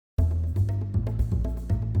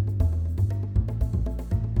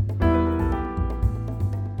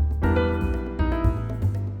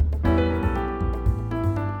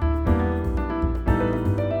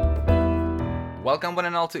Welcome one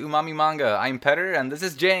and all to Umami Manga. I'm Petter and this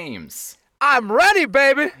is James. I'm ready,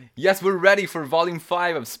 baby! Yes, we're ready for Volume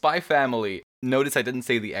 5 of Spy Family. Notice I didn't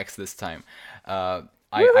say the X this time. I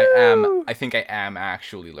think I am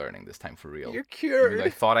actually learning this time for real. You're cured. I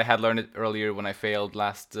thought I had learned it earlier when I failed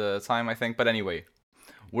last time, I think. But anyway,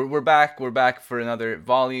 we're back. We're back for another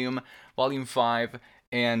volume, Volume 5.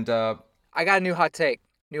 And I got a new hot take.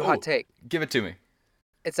 Hot take. Give it to me.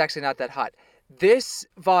 It's actually not that hot. This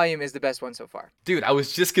volume is the best one so far. Dude, I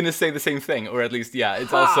was just gonna say the same thing, or at least, yeah,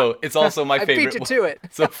 it's also my favorite. I beat you to it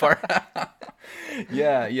so far.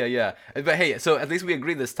 yeah. But hey, so at least we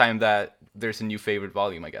agreed this time that there's a new favorite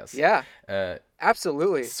volume, I guess. Yeah.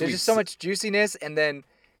 Absolutely. Sweet. There's just so much juiciness and then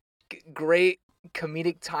great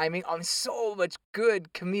comedic timing. So much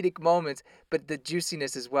good comedic moments, but the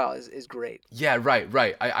juiciness as well is great. Yeah,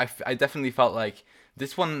 right. I definitely felt like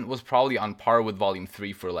this one was probably on par with Volume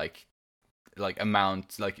 3 for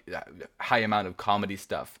high amount of comedy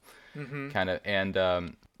stuff, kind of, and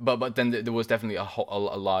but then there was definitely a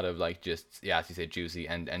lot of as you say, juicy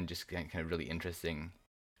and just kind of really interesting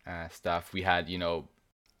stuff. We had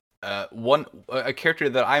a character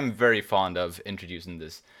that I'm very fond of introduced in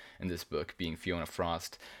this book, being Fiona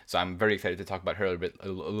Frost. So I'm very excited to talk about her a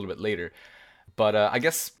little bit later. But I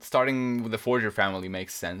guess starting with the Forger family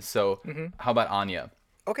makes sense. So how about Anya?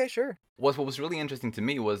 Okay, sure. What was really interesting to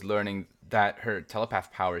me was learning that her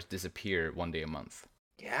telepath powers disappear one day a month.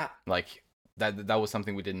 Yeah. Like that was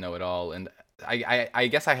something we didn't know at all, and I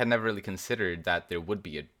guess I had never really considered that there would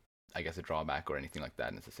be a drawback or anything like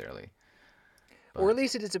that necessarily. Or at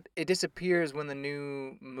least it disappears when the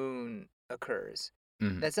new moon occurs.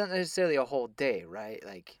 Mm-hmm. That's not necessarily a whole day, right?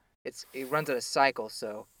 Like it runs on a cycle,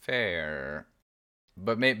 so fair.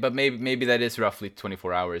 But maybe that is roughly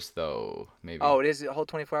 24 hours, though. Maybe. Oh, it is a whole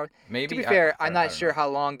 24 hours? Maybe. To be fair, I'm not sure how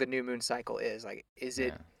long the new moon cycle is. Like, is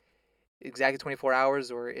it exactly 24 hours,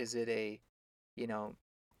 or is it a,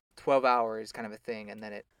 12 hours kind of a thing, and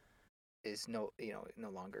then it is no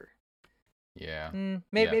longer? Yeah.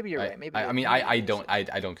 Maybe you're right. Maybe. I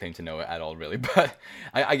don't claim to know it at all, really. But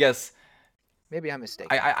I guess. Maybe I'm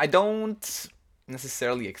mistaken. I don't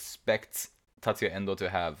necessarily expect Tatsuya Endo to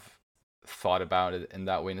have thought about it in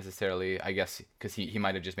that way necessarily, I guess, because he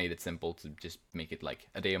might have just made it simple to just make it like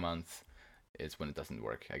a day a month is when it doesn't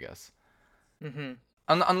work, I guess.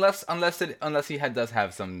 Unless he does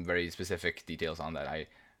have some very specific details on that.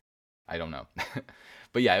 I don't know.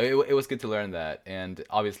 But yeah, it was good to learn that, and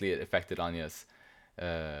obviously it affected Anya's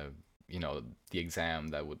the exam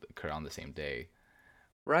that would occur on the same day,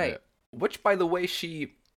 right? Which, by the way,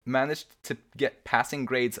 she managed to get passing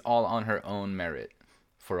grades all on her own merit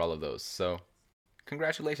for all of those. So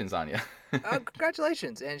congratulations, Anya.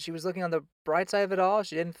 Congratulations. And she was looking on the bright side of it all.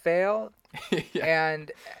 She didn't fail. Yeah.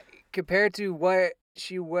 And compared to what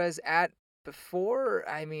she was at before,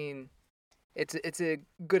 I mean, it's a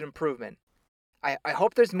good improvement. I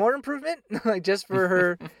hope there's more improvement, like just for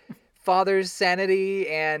her father's sanity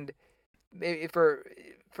and maybe for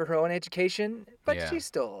her own education. But she's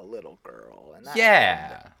still a little girl, and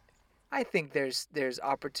I think there's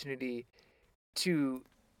opportunity to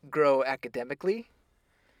grow academically,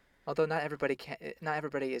 although not everybody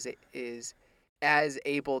is as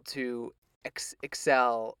able to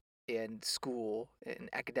excel in school in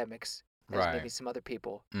academics as maybe some other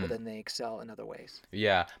people, but then they excel in other ways.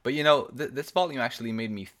 Yeah, but this volume actually made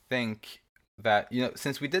me think that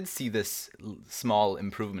since we did see this small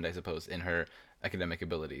improvement, I suppose, in her academic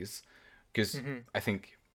abilities, because I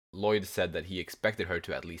think Lloyd said that he expected her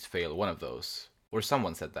to at least fail one of those, or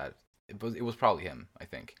someone said that. It was probably him, I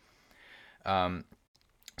think.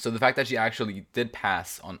 So the fact that she actually did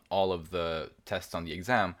pass on all of the tests on the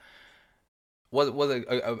exam was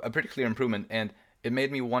a pretty clear improvement, and it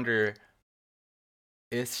made me wonder,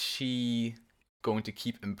 is she going to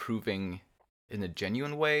keep improving in a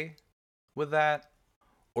genuine way with that?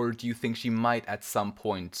 Or do you think she might at some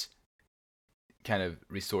point kind of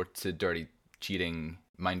resort to dirty cheating,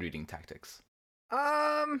 mind-reading tactics?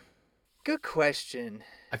 Good question.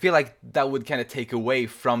 I feel like that would kind of take away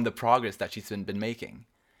from the progress that she's been making,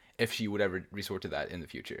 if she would ever resort to that in the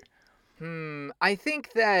future. I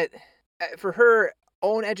think that for her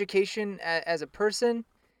own education as a person,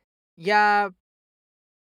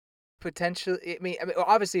 potentially. I mean,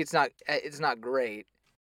 obviously it's not great.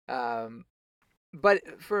 But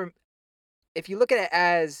if you look at it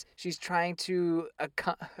as she's trying to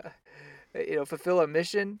fulfill a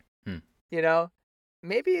mission,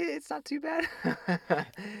 maybe it's not too bad.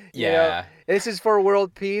 This is for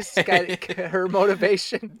world peace. Her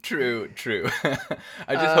motivation. True.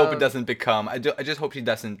 I just hope it doesn't become. I just hope she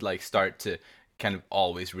doesn't start to kind of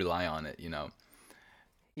always rely on it.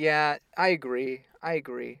 Yeah, I agree. I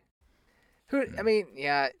agree. Who? I Mm. mean,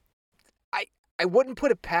 yeah, I I wouldn't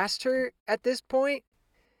put it past her at this point,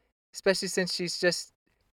 especially since she's just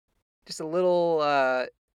a little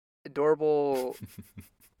adorable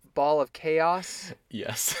ball of chaos.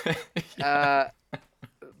 Yes. Yeah. Uh,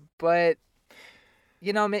 but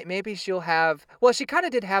maybe she'll have. Well, she kind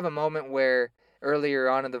of did have a moment where earlier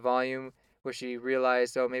on in the volume where she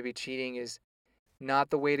realized, oh, maybe cheating is not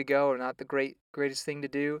the way to go or not the greatest thing to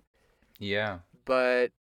do. Yeah.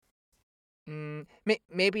 But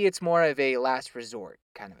maybe it's more of a last resort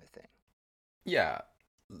kind of a thing. Yeah.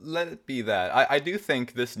 Let it be that. I do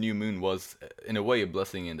think this new moon was, in a way, a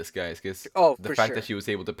blessing in disguise, because Oh, the for fact that sure. she was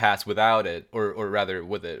able to pass without it, or rather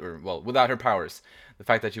with it, or well, without her powers, the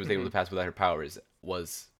fact that she was able Hmm. to pass without her powers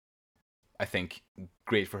was, I think,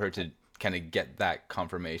 great for her to kind of get that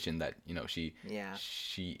confirmation that Yeah.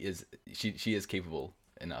 she is capable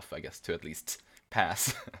enough, I guess, to at least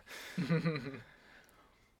pass.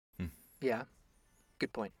 Yeah.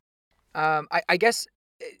 Good point. I guess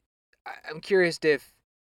I'm curious if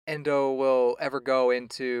Endo will ever go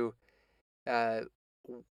into uh,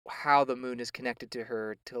 how the moon is connected to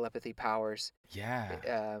her telepathy powers. Yeah.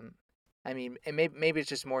 Um, I mean, and maybe it's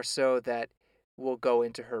just more so that we'll go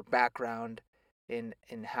into her background in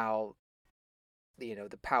how the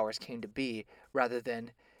powers came to be, rather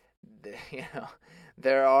than the,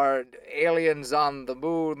 there are aliens on the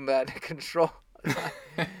moon that control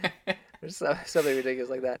or something ridiculous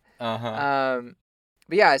like that. Uh-huh.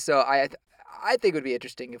 But yeah, so I think it would be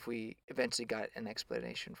interesting if we eventually got an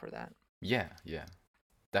explanation for that. Yeah, yeah.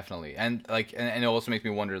 Definitely. And like and it also makes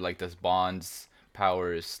me wonder, like, does Bond's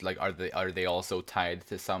powers, like, are they also tied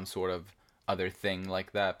to some sort of other thing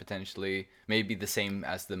like that, potentially? Maybe the same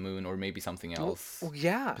as the moon, or maybe something else. Well,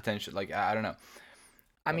 yeah. Potential, like, I don't know.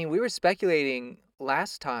 I But mean, we were speculating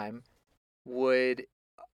last time, would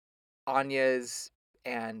Anya's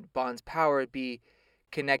and Bond's power be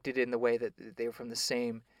connected in the way that they were from the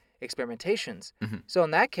same experimentations? mhm. So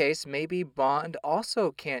in that case, maybe Bond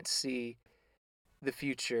also can't see the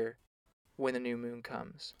future when the new moon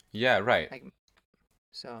comes. Yeah, right. Like,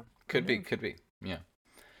 so who Could be, knows? could be. Yeah.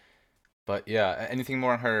 But yeah, anything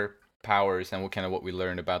more on her powers and what we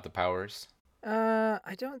learned about the powers?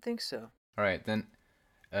 I don't think so. All right, then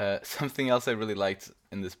something else I really liked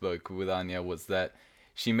in this book with Anya was that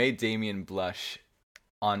she made Damien blush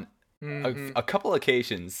on Mm-hmm. a couple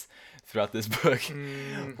occasions throughout this book,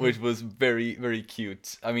 Mm-hmm. which was very, very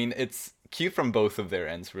cute. I mean, it's cute from both of their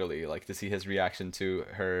ends, really. Like, to see his reaction to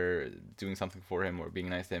her doing something for him or being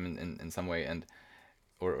nice to him in some way, and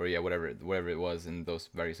or yeah, whatever it was in those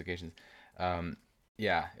various occasions. Um,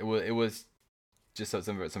 yeah, it was just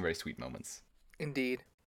some very sweet moments. Indeed.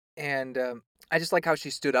 And I just like how she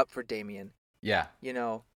stood up for Damien. Yeah. You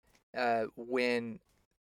know, when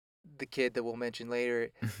the kid that we'll mention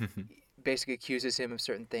later basically accuses him of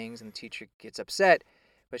certain things, and the teacher gets upset,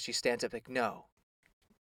 but she stands up like, "No,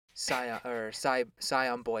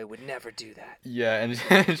 Scion boy would never do that." Yeah,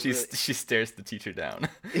 Like and really, she stares the teacher down.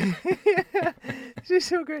 she's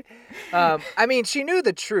so great. I mean, she knew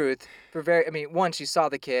the truth for very. I mean, one, she saw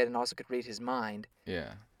the kid and also could read his mind.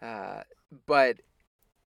 Yeah. But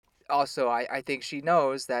also, I think she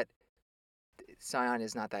knows that Scion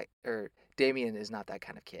is not that, or Damien is not that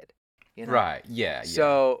kind of kid. You know. Right. Yeah. Yeah.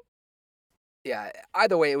 So yeah,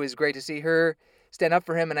 either way, it was great to see her stand up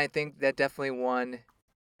for him, and I think that definitely won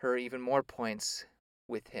her even more points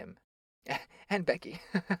with him and Becky.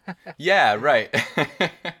 Yeah. Right.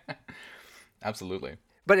 Absolutely.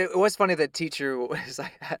 But it was funny that teacher was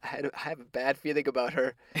like, I have a bad feeling about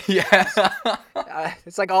her. Yeah.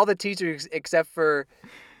 It's like all the teachers except for,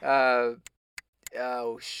 uh,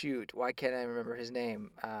 oh shoot, why can't I remember his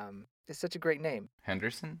name? It's such a great name.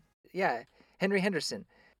 Henderson? Yeah, Henry Henderson.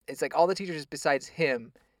 It's like all the teachers besides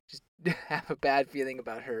him just have a bad feeling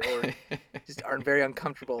about her, or just aren't very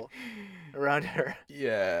uncomfortable around her.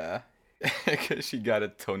 Yeah. Because she got a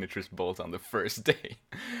Tonitrus bolt on the first day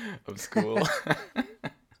of school.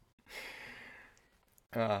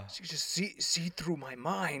 uh, She could just see through my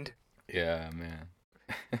mind. yeah, man.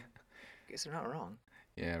 Guess they're not wrong.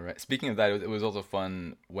 Yeah, right. Speaking of that, it was also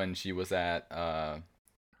fun when she was at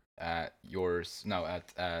yours, no,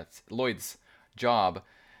 at Lloyd's job,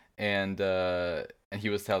 and he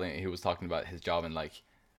was talking about his job, and like,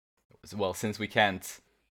 well, since we can't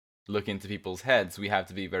look into people's heads, we have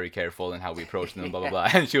to be very careful in how we approach them, blah blah Yeah. blah.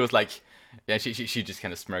 And she was like, yeah, she just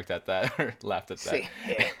kind of smirked at that or laughed at See,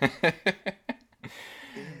 that.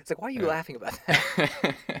 it's like, why are you Yeah. laughing about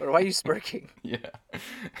that? Or why are you smirking? Yeah.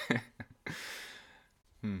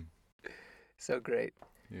 Hmm. So great.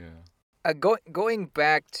 Yeah. Going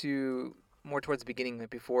back to more towards the beginning, like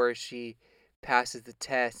before she passes the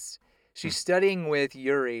tests. Hmm. She's studying with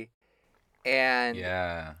Yuri, and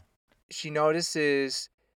Yeah. she notices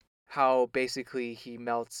how basically he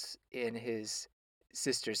melts in his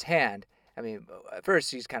sister's hand. I mean, at first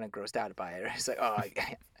she's kind of grossed out by it. It's like, oh,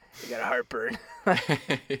 you got a heartburn. Yeah.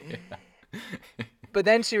 But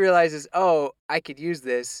then she realizes, oh, I could use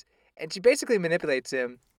this, and she basically manipulates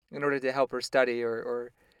him in order to help her study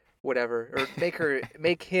or whatever, or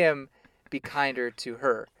make him be kinder to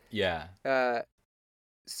her. Yeah. Uh,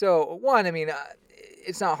 so one, I mean,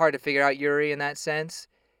 it's not hard to figure out Yuri in that sense,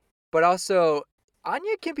 but also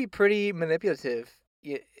Anya can be pretty manipulative.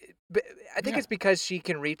 But I think Yeah. it's because she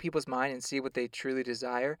can read people's mind and see what they truly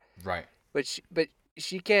desire. Right. But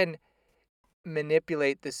she can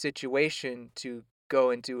manipulate the situation to go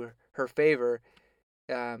into her favor,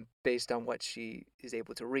 based on what she is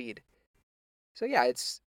able to read. So yeah,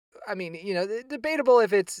 it's. I mean, debatable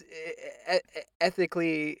if it's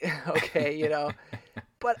ethically okay,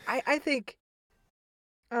 But I think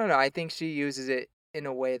I don't know. I think she uses it in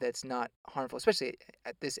a way that's not harmful, especially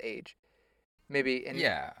at this age. Maybe, and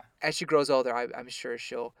Yeah. as she grows older, I'm sure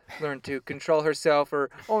she'll learn to control herself or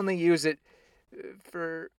only use it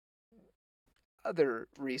for other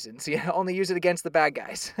reasons. Only use it against the bad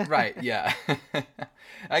guys. Right. Yeah.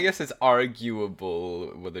 I guess it's arguable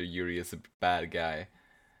whether Yuri is a bad guy.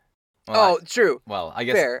 Well, Oh, true. I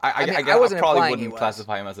guess Fair. I mean, I I wasn't probably implying he wouldn't was.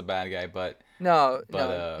 classify him as a bad guy, but No, but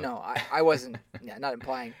no, no. I wasn't. Yeah, not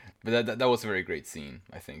implying. but that was a very great scene,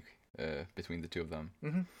 I think, between the two of them.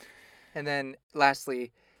 Hmm. And then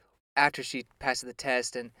lastly, after she passes the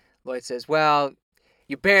test, and Lloyd says, "Well,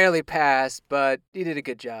 you barely passed, but you did a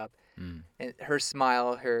good job." Mm. And her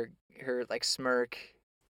smile, her like smirk,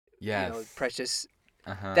 Yes. precious.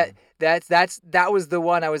 Uh-huh. That was the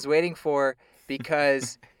one I was waiting for,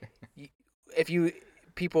 because if you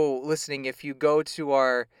people listening, if you go to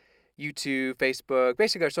our YouTube, Facebook,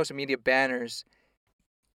 basically our social media banners,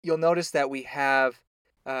 you'll notice that we have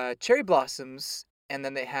cherry blossoms, and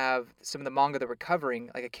then they have some of the manga that we're covering,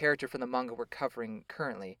 like a character from the manga we're covering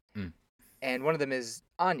currently, Mm. and one of them is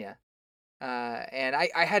Anya. And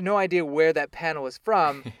I had no idea where that panel was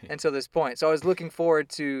from until this point, so I was looking forward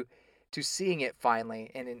to seeing it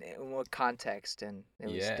finally, and in what context, and it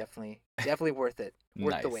was Yeah. definitely worth it,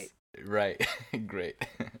 worth the Nice. wait. Right. Great.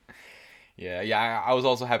 Yeah, yeah. I was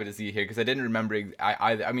also happy to see it here because I didn't remember.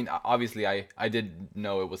 I mean, obviously, I did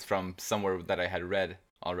know it was from somewhere that I had read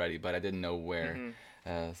already, but I didn't know where,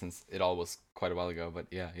 Hmm. since it all was quite a while ago. But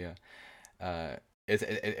yeah, yeah.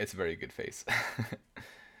 It's a very good face.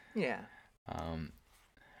 Yeah. um,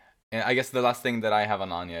 and I guess the last thing that I have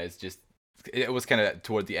on Anya is just it was kind of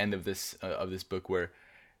toward the end of this book where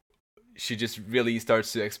she just really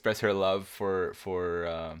starts to express her love for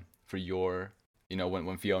Yor. You know,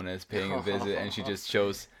 when Fiona is paying a visit, and she just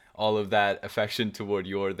shows all of that affection toward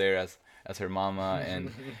Yor there as her mama,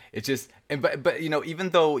 and it just but even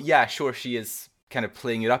though, yeah, sure, she is kind of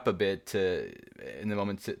playing it up a bit to in the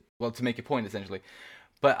moment to make a point essentially,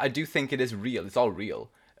 but I do think it is real. It's all real.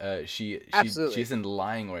 She Absolutely. isn't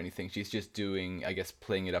lying or anything. She's just doing, I guess,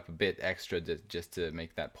 playing it up a bit extra just to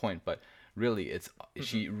make that point. But really,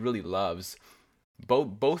 she really loves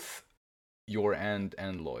both Yor and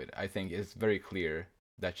Lloyd. I think it's very clear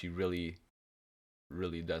that she really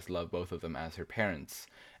does love both of them as her parents,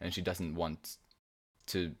 and she doesn't want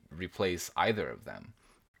to replace either of them.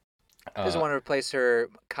 Doesn't Uh, want to replace her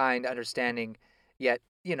kind, understanding, yet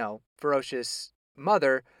ferocious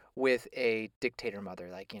mother with a dictator mother.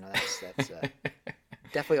 Like that's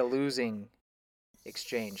definitely a losing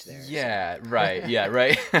exchange there. Yeah, right. Yeah,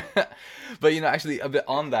 right. But actually, a bit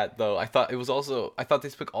on that though, I thought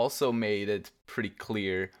this book also made it pretty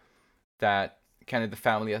clear that kind of the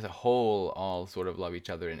family as a whole all sort of love each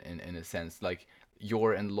other in a sense. Like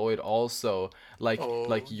Yor and Lloyd also, like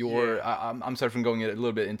Yor. yeah. I'm sorry for going a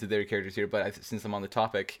little bit into their characters here, but since I'm on the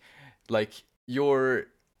topic, like Yor,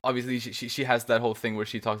 obviously she has that whole thing where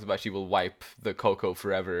she talks about she will wipe the cocoa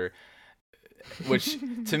forever, which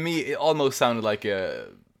to me it almost sounded like a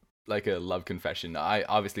love confession. I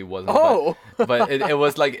obviously wasn't, Oh. but it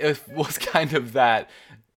was like it was kind of that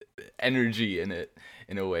energy in it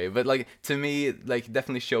in a way. But like to me, like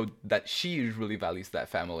definitely showed that she really values that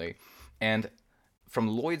family. And from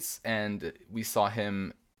Lloyd's end, we saw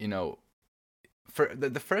him, for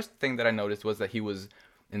the first thing that I noticed was that he was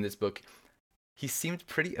in this book, he seemed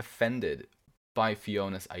pretty offended by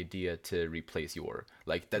Fiona's idea to replace Yor.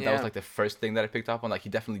 Like that was Yeah. like the first thing that I picked up on. Like he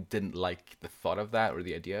definitely didn't like the thought of that or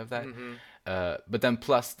the idea of that. Hmm. But then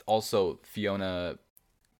plus also Fiona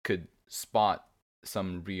could spot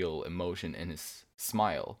some real emotion in his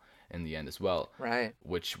smile, in the end as well, Right.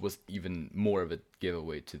 which was even more of a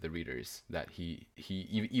giveaway to the readers that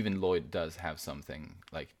even Lloyd does have something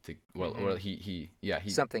like to well or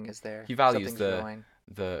Something is there. he values Something's growing.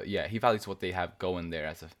 he values what they have going there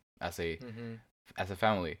as a Mm-hmm. as a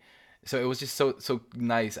family. So it was just so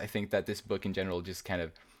nice. I think that this book in general just kind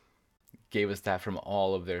of gave us that from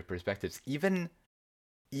all of their perspectives. Even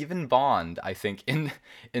Bond, I think in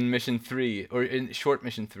Mission 3 or in Short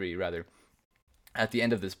Mission 3 rather, at the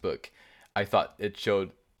end of this book, I thought it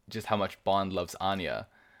showed just how much Bond loves Anya.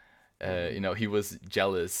 He was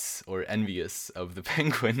jealous or envious of the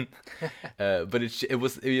Penguin, but it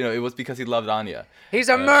was it was because he loved Anya. He's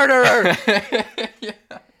a murderer. Yeah.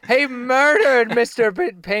 He murdered Mr.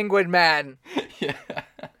 Penguin Man. Yeah.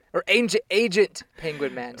 Or Agent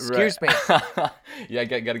Penguin Man. Excuse me. Yeah,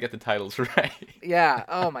 gotta get the titles right. Yeah.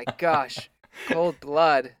 Oh my gosh. Cold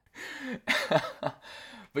blood.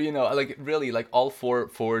 But like really, like all four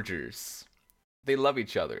forgers, they love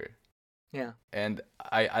each other. Yeah. And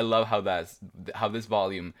I love how this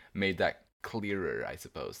volume made that clearer, I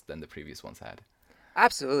suppose, than the previous ones had.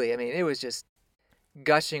 Absolutely. I mean, it was just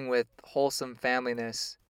gushing with wholesome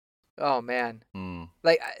familyness. Oh man. Mm.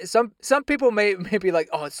 Like some people may be like,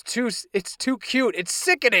 "Oh, it's too cute. It's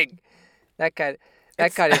sickening." That kind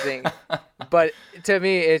of thing. But to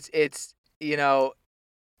me it's it's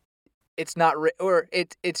not or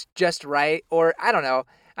it's just right, or I don't know.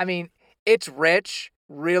 I mean, it's rich,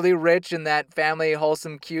 really rich in that family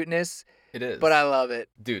wholesome cuteness. It is. But I love it.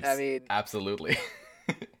 Dude, I mean, absolutely.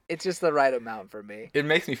 it's just the right amount for me. It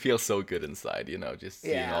makes me feel so good inside, just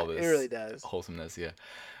seeing all this it really does. wholesomeness, yeah.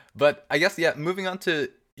 But I guess, moving on to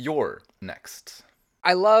your next.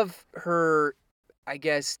 I love her, I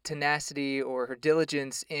guess, tenacity or her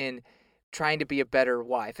diligence in trying to be a better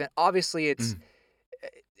wife. And obviously it's,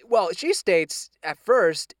 well, she states at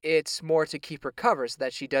first it's more to keep her covered so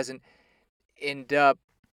that she doesn't end up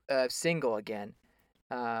single again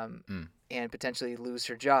and potentially lose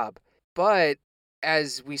her job. But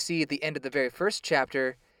as we see at the end of the very first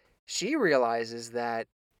chapter, she realizes that,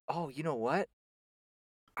 oh, you know what?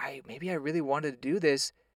 Maybe I really wanted to do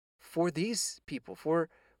this for these people, for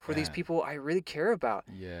these people I really care about.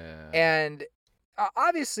 Yeah. And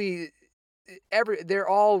obviously, they're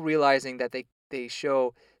all realizing that they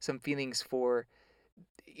show some feelings for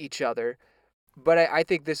each other. But I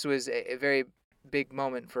think this was a very big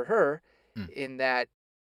moment for her in that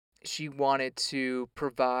she wanted to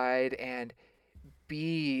provide and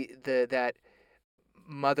be that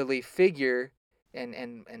motherly figure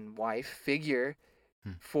and wife figure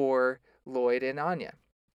for Lloyd and Anya.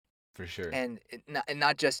 For sure. And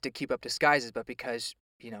not just to keep up disguises, but because,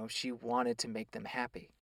 she wanted to make them happy.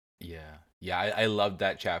 Yeah. Yeah, I loved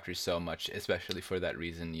that chapter so much, especially for that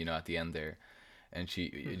reason, at the end there. And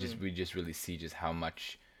we just really see just how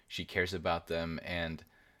much she cares about them and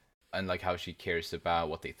like how she cares about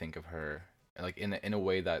what they think of her, like in a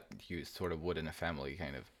way that you sort of would in a family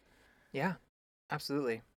kind of. Yeah,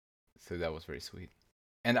 absolutely. So that was very sweet.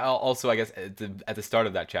 And also, I guess at the start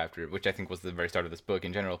of that chapter, which I think was the very start of this book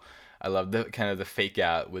in general, I love the kind of the fake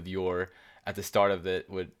out with at the start of it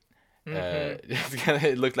with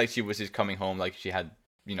it looked like she was just coming home, like she had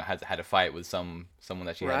had a fight with someone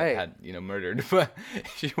that she had murdered, but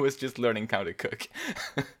she was just learning how to cook.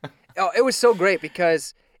 Oh, it was so great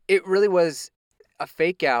because it really was a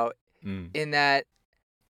fake out in that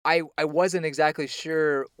I wasn't exactly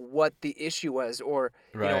sure what the issue was or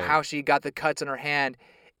how she got the cuts on her hand.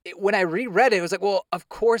 When I reread it, it was like, well, of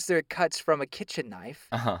course they're cuts from a kitchen knife.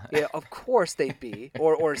 Yeah, of course they'd be,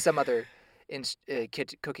 or some other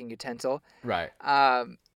cooking utensil. Right.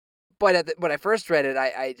 But when I first read it,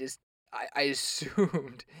 I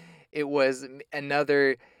assumed it was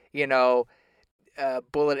another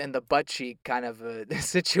bullet in the butt cheek kind of a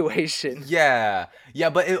situation. Yeah,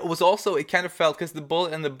 but it kind of felt, because the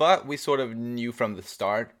bullet in the butt we sort of knew from the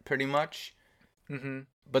start pretty much.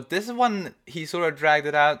 But this one, he sort of dragged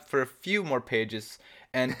it out for a few more pages,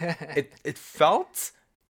 and it felt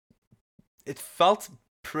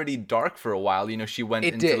pretty dark for a while. She went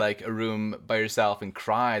into like a room by herself and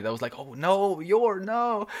cried. I was like, oh no,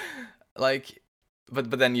 no, like,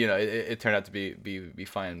 but then it turned out to be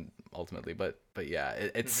fine ultimately. But yeah,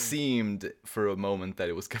 it seemed for a moment that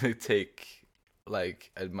it was gonna take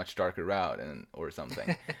like a much darker route or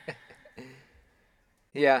something.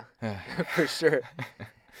 Yeah, for sure.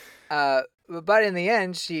 But in the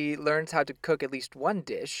end, she learns how to cook at least one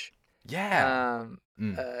dish. Yeah.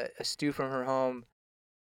 A stew from her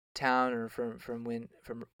hometown, or from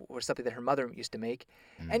or something that her mother used to make.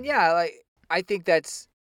 And yeah, like I think that's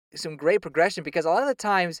some great progression, because a lot of the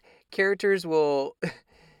times characters will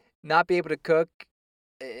not be able to cook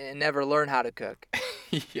and never learn how to cook.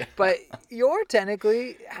 Yeah. But Yor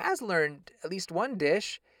technically has learned at least one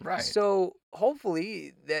dish. Right. So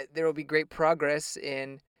hopefully that there will be great progress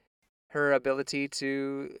in her ability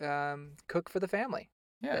to cook for the family.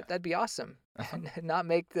 Yeah. That'd be awesome. Uh-huh. And not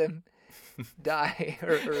make them die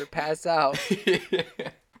or pass out.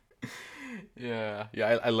 Yeah,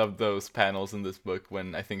 yeah, I love those panels in this book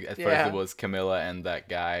when I think at first Yeah. it was Camilla and that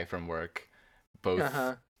guy from work, both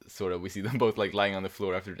Uh-huh. sort of we see them both like lying on the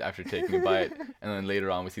floor after taking a bite, and then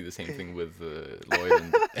later on we see the same thing with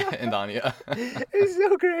Lloyd and Anya, It's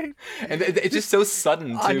so great. and it's just so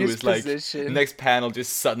sudden too. Anya's It's like the position. next panel,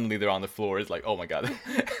 just suddenly they're on the floor. It's like, oh my god.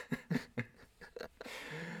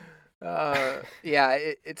 Yeah,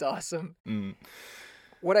 it's awesome. Mm.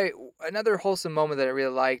 Another wholesome moment that I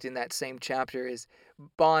really liked in that same chapter is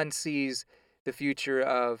Bond sees the future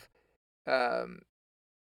of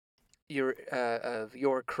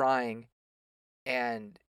your crying,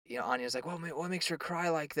 and Anya's like, what makes her cry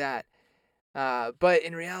like that? But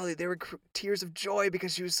in reality, they were tears of joy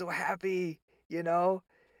because she was so happy,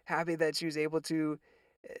 happy that she was able to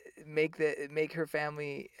make her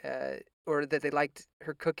family or that they liked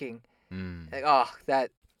her cooking. Mm. Like, oh,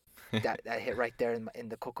 that hit right there in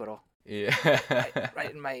the kokoro, Yeah.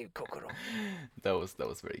 right in my kokoro. That was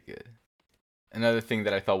very good. Another thing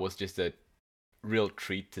that I thought was just a real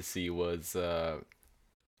treat to see was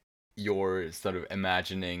your sort of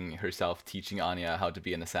imagining herself teaching Anya how to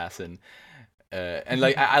be an assassin. And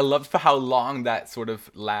like I loved for how long that sort of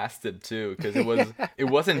lasted too, because it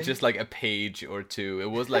wasn't just like a page or two. It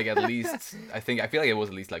was like at least I feel like it was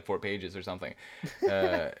at least like 4 pages or something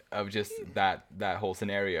of just that whole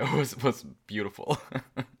scenario was beautiful.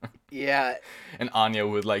 Yeah. And Anya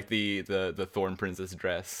with like the Thorn Princess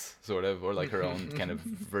dress sort of, or like her own kind of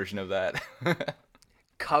version of that.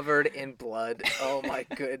 Covered in blood. Oh my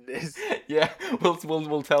goodness. Yeah,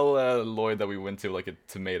 we'll tell Lloyd that we went to like a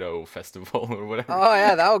tomato festival or whatever. Oh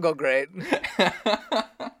yeah, that would go great.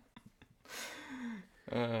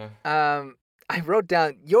 I wrote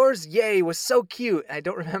down yours yay was so cute. I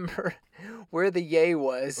don't remember where the yay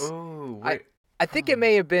was. Oh, I think it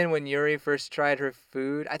may have been when Yuri first tried her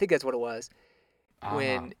food. I think that's what it was. Ah.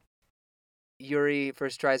 When Yuri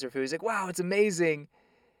first tries her food, he's like, "Wow, it's amazing."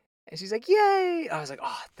 And she's like, "Yay!" I was like,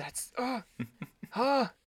 "Oh, that's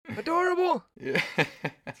adorable." Yeah.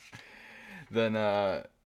 Then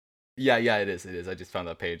yeah, it is. I just found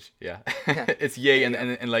that page. Yeah. Yeah. It's yay There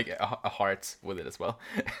you and like a heart with it as well.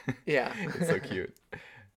 Yeah. It's so cute.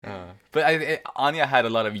 But Anya had a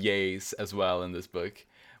lot of yays as well in this book,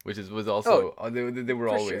 which was also they were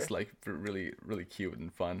for always sure. like really really cute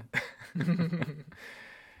and fun.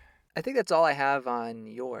 I think that's all I have on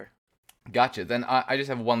your. Gotcha. Then I just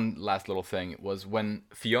have one last little thing. It was when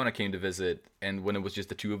Fiona came to visit, and when it was just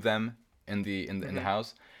the two of them in the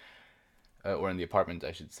house, or in the apartment,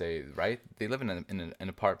 I should say. Right? They live in an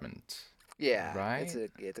apartment. Yeah. Right?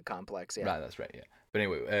 It's a complex. Yeah. Right. That's right. Yeah. But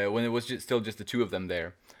anyway, when it was still just the two of them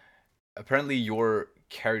there, apparently Yor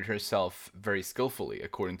carried herself very skillfully,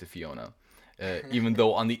 according to Fiona. Even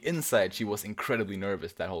though on the inside she was incredibly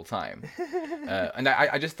nervous that whole time, and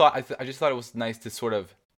I just thought I just thought it was nice to sort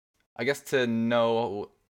of, I guess, to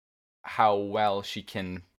know how well she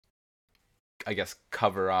can, I guess,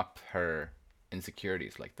 cover up her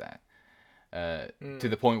insecurities like that, to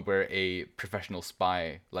the point where a professional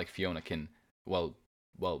spy like Fiona can,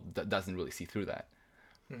 doesn't really see through that.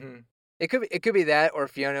 Mm-hmm. It could be that, or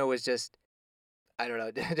Fiona was just, I don't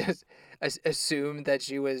know, just assumed that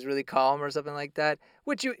she was really calm or something like that.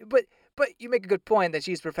 But you make a good point that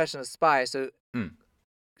she's a professional spy, so Mm.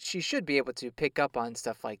 she should be able to pick up on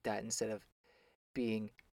stuff like that instead of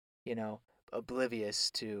being, oblivious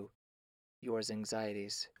to Yor's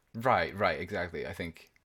anxieties. Right, exactly. I think,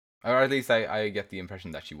 or at least I get the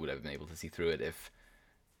impression that she would have been able to see through it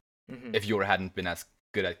Mm-hmm. if Yor hadn't been as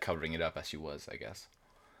good at covering it up as she was, I guess.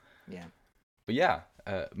 Yeah. But yeah,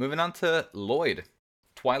 moving on to Lloyd,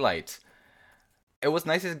 Twilight. It was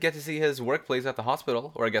nice to get to see his workplace at the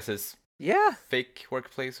hospital, or I guess his Yeah. fake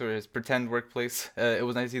workplace or his pretend workplace. It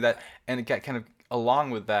was nice to see that, and it got kind of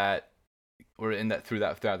along with that, or in that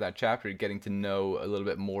throughout that chapter, getting to know a little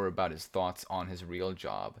bit more about his thoughts on his real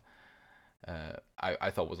job.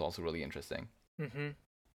 I thought was also really interesting. Mm-hmm.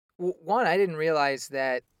 Well, one, I didn't realize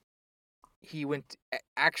that he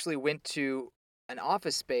actually went to an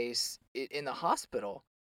office space in the hospital.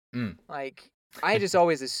 Mm. Like, I just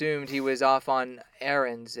always assumed he was off on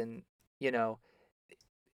errands, and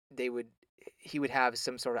he would have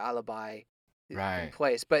some sort of alibi in Right.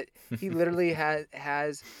 place. But he literally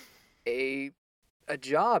has a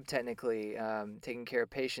job technically, taking care of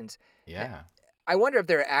patients. Yeah. I wonder if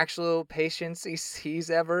there are actual patients he sees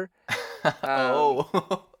ever. Um,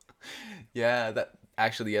 Oh, yeah. That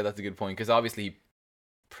actually, yeah, that's a good point. Because obviously, he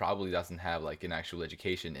probably doesn't have like an actual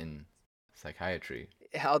education in psychiatry.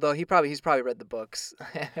 although he's probably read the books.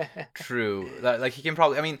 True. Like he can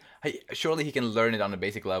probably. I mean, surely he can learn it on a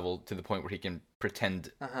basic level to the point where he can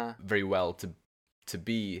pretend Uh-huh. very well to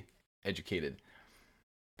be educated.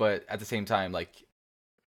 But at the same time, like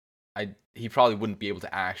he probably wouldn't be able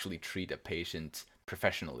to actually treat a patient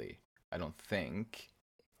professionally. I don't think.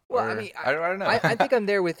 Well, I Or mean, I don't know. I think I'm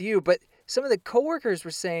there with you, but some of the coworkers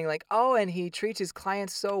were saying like, "Oh, and he treats his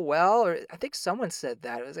clients so well," or I think someone said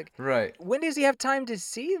that. It was like, Right. when does he have time to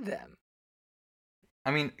see them?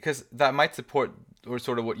 I mean, because that might support, or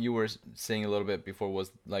sort of what you were saying a little bit before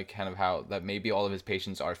was like kind of how that maybe all of his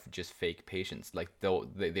patients are just fake patients, like though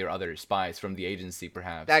they're other spies from the agency,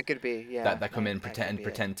 perhaps That could be, that yeah, that come in that could be it.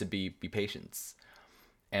 pretend to be patients,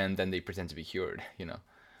 and then they pretend to be cured.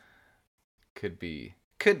 Could be.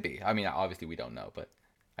 I mean, obviously we don't know, but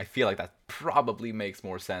I feel like that probably makes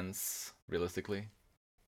more sense realistically.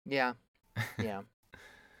 Yeah, yeah.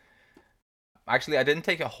 Actually, I didn't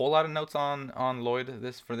take a whole lot of notes on Lloyd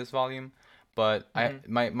this volume, but I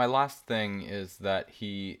Hmm. my last thing is that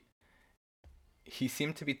he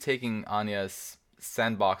seemed to be taking Anya's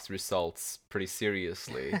sandbox results pretty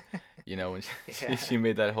seriously. When Yeah. she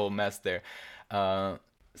made that whole mess there. Uh,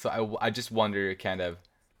 so I just wonder kind of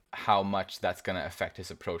how much that's gonna affect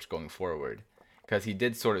his approach going forward, because he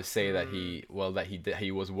did sort of say that Mm.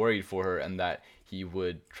 he was worried for her and that he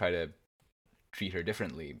would try to treat her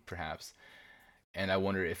differently, perhaps. And I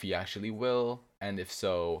wonder if he actually will, and if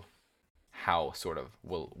so, how sort of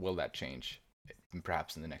will that change?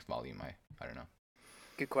 Perhaps in the next volume. I don't know.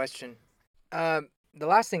 Good question. The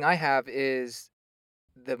last thing I have is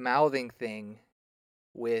the mouthing thing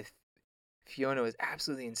with Fiona is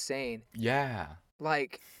absolutely insane. Yeah.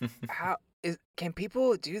 Like, how is can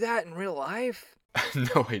people do that in real life?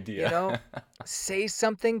 No You idea. know, say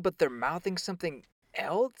something but they're mouthing something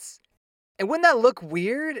else? And wouldn't that look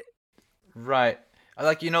weird? Right.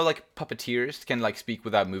 Like like puppeteers can like speak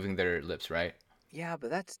without moving their lips, right? Yeah, but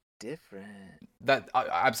that's different. That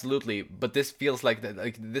absolutely. But this feels like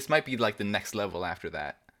like this might be like the next level after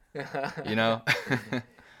that. You know?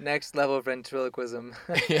 Next level ventriloquism.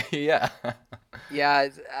 Yeah. Yeah,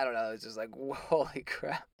 I don't know. It's just like, holy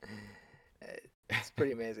crap. It's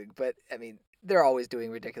pretty amazing. But, I mean, they're always doing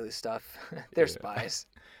ridiculous stuff. They're Yeah. spies.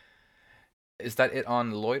 Is that it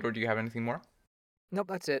on Lloyd, or do you have anything more? Nope,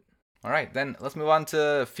 that's it. All right, then let's move on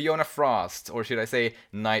to Fiona Frost, or should I say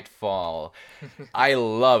Nightfall. I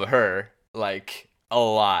love her like a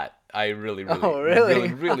lot. I really, really, Oh, really,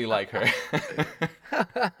 really? really like her.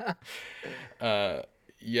 uh,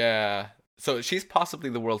 yeah. So she's possibly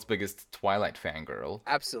the world's biggest Twilight fangirl, and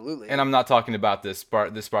Absolutely. I'm not talking about the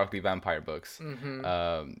sparkly vampire books. Mm-hmm.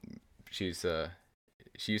 Um, she's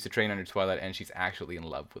she used to train under Twilight, and she's actually in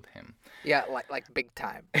love with him. Yeah, like big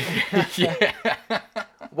time. Yeah.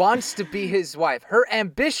 Wants to be his wife. Her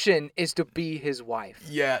ambition is to be his wife.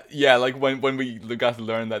 Yeah. Like when we got to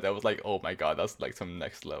learn that, I was like, oh my god, that's like some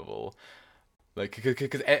next level. Like,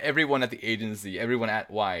 because everyone at the agency, everyone at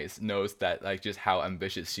Wise knows that like just how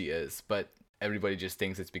ambitious she is, but everybody just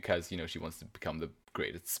thinks it's because she wants to become the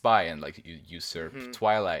greatest spy and like usurp Mm-hmm.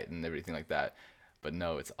 Twilight and everything like that. But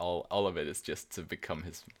no, it's all of it is just to become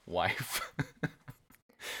his wife.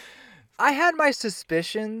 I had my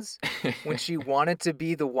suspicions when she wanted to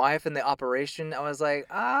be the wife in the operation. I was like,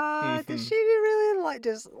 does Hmm. she really like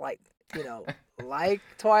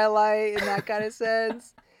Twilight in that kind of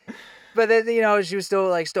sense? But then, she was still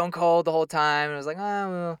like stone cold the whole time. And I was like,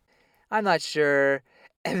 oh, well, I'm not sure.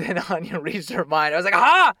 And then Anya reads her mind. I was like,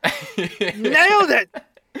 aha! Nailed it!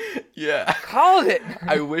 Yeah. Called it!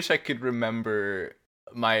 I wish I could remember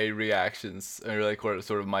my reactions or like or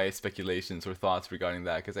sort of my speculations or thoughts regarding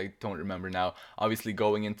that, because I don't remember now. Obviously,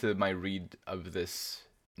 going into my read of this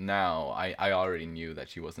now, I already knew that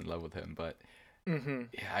she was in love with him, but Mm-hmm.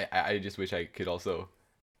 yeah, I just wish I could also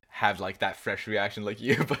have like that fresh reaction like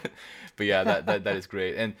you. But yeah, that is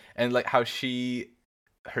great. And like how she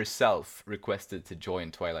herself requested to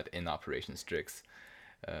join Twilight in Operation Strix.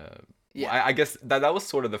 Yeah, I guess that was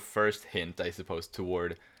sort of the first hint, I suppose,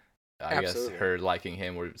 toward I guess absolutely. her liking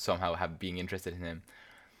him or somehow have being interested in him.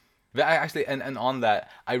 But I actually and on that,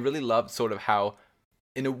 I really loved sort of how,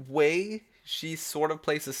 in a way, she sort of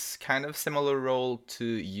plays a kind of similar role to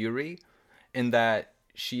Yuri, in that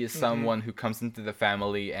she is Mm-hmm. someone who comes into the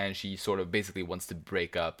family and she sort of basically wants to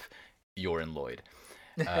break up Yor and Lloyd,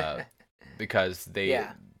 uh, because they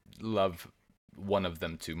Yeah. love one of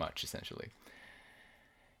them too much, essentially.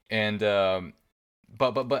 And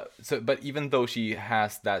but even though she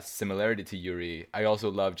has that similarity to Yuri, I also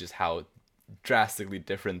love just how drastically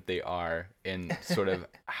different they are in sort of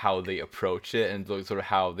how they approach it, and sort of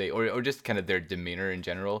how they, or just kind of their demeanor in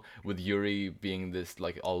general, with Yuri being this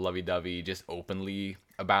like all lovey-dovey, just openly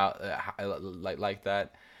about like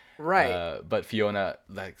that, Right. but Fiona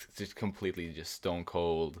like just completely just stone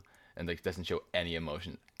cold and like doesn't show any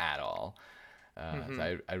emotion at all. So Hmm.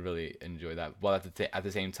 I really enjoy that. While at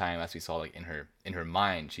the same time, as we saw, like in her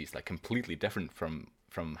mind, she's like completely different from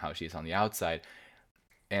how she is on the outside.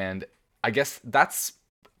 And I guess that's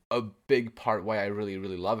a big part why I really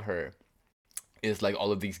love her, is like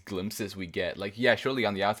all of these glimpses we get. Like, yeah, surely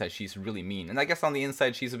on the outside she's really mean, and I guess on the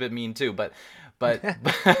inside she's a bit mean too. But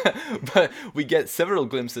but we get several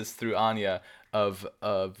glimpses through Anya of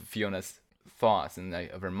Fiona's thoughts and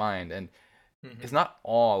like, of her mind, and it's Hmm. not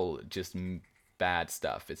all just bad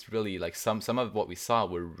stuff. It's really like some of what we saw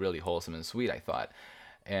were really wholesome and sweet, I thought,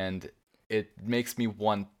 and it makes me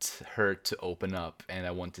want her to open up, and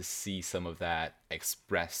I want to see some of that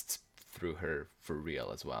expressed through her for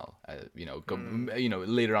real as well. Mm.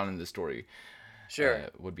 Later on in the story, Sure.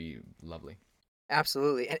 would be lovely.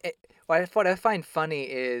 Absolutely. And what I find funny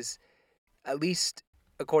is, at least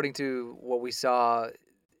according to what we saw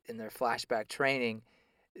in their flashback training,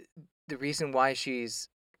 the reason why she's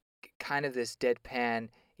kind of this deadpan,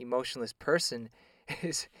 emotionless person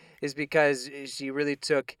is is because she really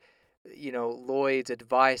took, Lloyd's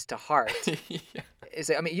advice to heart. Yeah. Is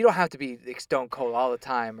I mean, you don't have to be like stone cold all the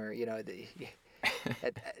time, or you have to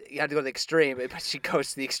go to the extreme, but she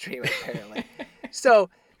goes to the extreme apparently. So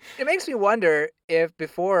it makes me wonder if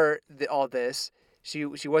before all this, she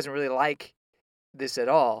wasn't really like this at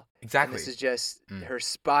all, and this Exactly. is just Mm, her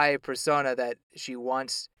spy persona that she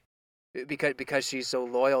wants, because she's so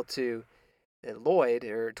loyal to Lloyd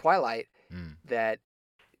or Twilight, mm. that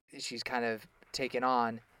she's kind of taken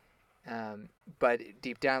on. Um, but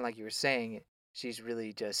deep down, like you were saying, she's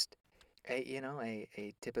really just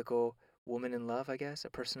a typical woman in love, I guess, a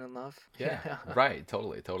person in love. Yeah. Right.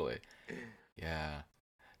 Totally. Yeah.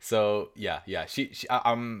 So yeah.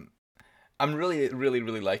 I'm really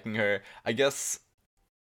liking her. I guess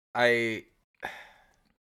I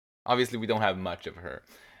obviously we don't have much of her,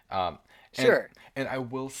 um, and Sure. and I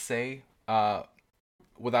will say,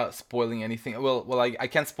 without spoiling anything. I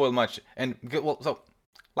can't spoil much. And so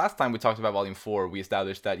last time we talked about Volume 4, we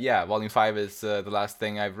established that yeah, Volume 5 is the last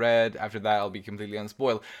thing I've read. After that, I'll be completely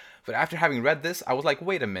unspoiled. But after having read this, I was like,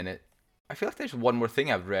 wait a minute. I feel like there's one more thing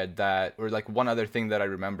I've read that, or like one other thing that I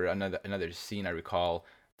remember, another scene I recall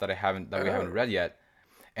that we haven't Oh. read yet.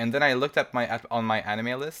 And then I looked at on my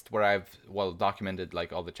anime list where I've documented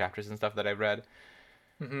like all the chapters and stuff that I've read,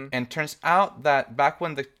 Mm-hmm. and turns out that back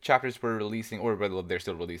when the chapters were releasing, or well, they're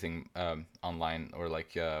still releasing online, or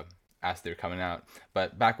like as they're coming out,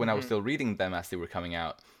 but back when I was Mm-hmm. still reading them as they were coming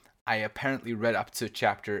out, I apparently read up to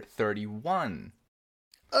chapter 31.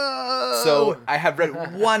 So Oh. I have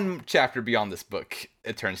read one chapter beyond this book,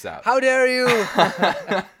 it turns out. How dare you?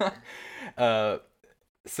 uh,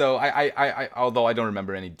 so although I don't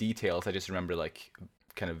remember any details, I just remember like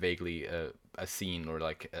kind of vaguely a scene or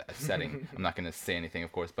like a setting. I'm not gonna say anything,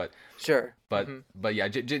 of course, Sure. but Mm-hmm. but yeah,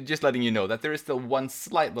 just letting you know that there is still one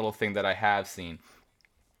slight little thing that I have seen.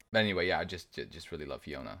 But anyway, yeah, I just really love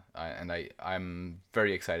Fiona, I'm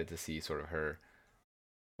very excited to see sort of her.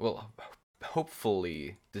 Well,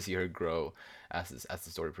 hopefully to see her grow as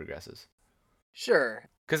the story progresses. Sure.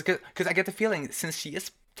 Because I get the feeling, since she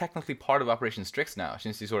is technically part of Operation Strix now,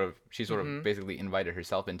 since she sort of Mm-hmm. basically invited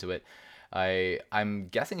herself into it, I'm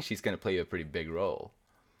guessing she's gonna play a pretty big role.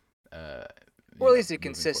 Uh, Or at least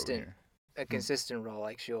Moving forward here. a consistent role.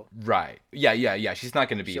 Like Right. Yeah. She's not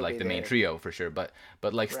gonna be she'll like be the main there. trio for sure, but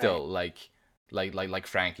like Right. still like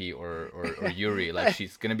Frankie or Yuri, like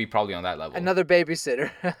she's gonna be probably on that level. Another babysitter.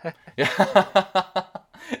 Yeah.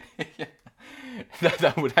 Yeah.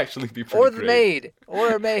 That would actually be pretty Or the great. maid.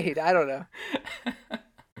 Or a maid. I don't know.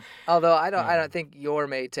 Although I Uh, don't think your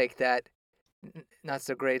maid take that not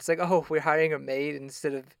so great. It's like, oh, we're hiring a maid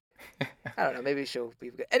instead of, I don't know, maybe she'll be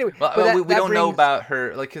good. Anyway, but we that don't know brings, about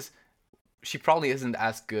her, like, cause she probably isn't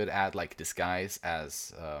as good at like disguise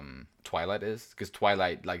as Twilight is, because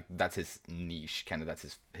Twilight, like, that's his niche, kind of,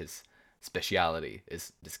 that's his speciality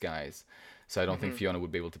is disguise. So I don't think mhm. Fiona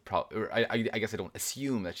would be able to or I guess I don't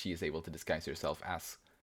assume that she is able to disguise herself as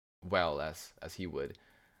well as he would.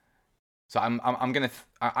 So I'm gonna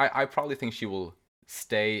I probably think she will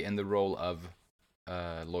stay in the role of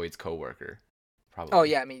Lloyd's coworker, Oh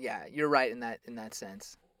probably. yeah, I mean, yeah, you're right in that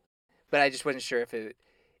sense. But I just wasn't sure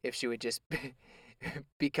if she would just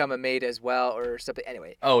become a maid as well or something.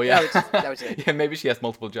 Anyway, Oh yeah. that was it. Yeah, maybe she has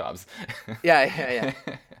multiple jobs. Yeah.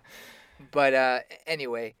 But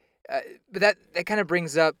anyway, but that kind of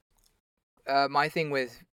brings up my thing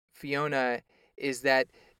with Fiona is that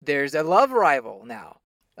there's a love rival now.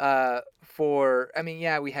 I mean,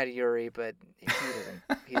 yeah, we had Yuri, but he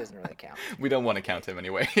doesn't really count. We don't want to count him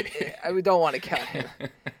anyway. We don't want to count him.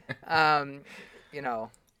 You know,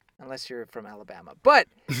 unless you're from Alabama. But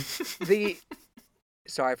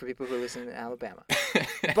sorry for people who listen in Alabama.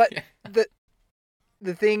 But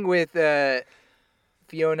the thing with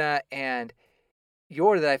Fiona and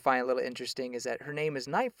Yor that I find a little interesting is that her name is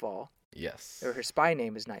Nightfall. Yes. Or her spy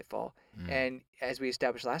name is Nightfall. Mm. And as we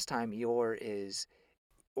established last time, Yoru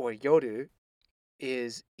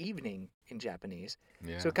is evening in Japanese.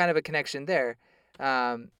 Yeah. So kind of a connection there.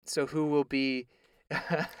 So who will be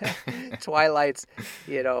Twilight's,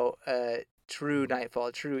 true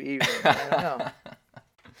nightfall, true evening? I don't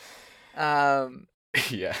know.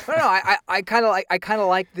 Yeah. I don't know. I kind of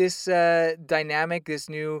like this dynamic, this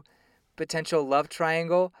new potential love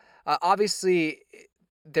triangle. Obviously,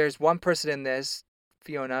 there's one person in this,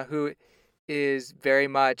 Fiona, who is very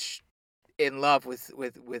much in love with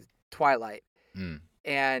Twilight. Mm.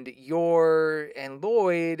 And Yor and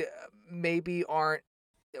Lloyd maybe aren't.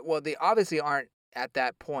 Well, they obviously aren't at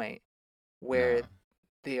that point where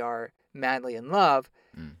they are madly in love.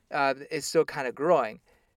 Mm. It's still kind of growing.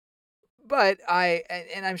 But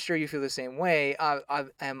I'm sure you feel the same way. I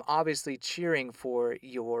am obviously cheering for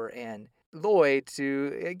Yor and Lloyd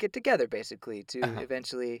to get together, basically, to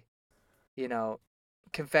eventually,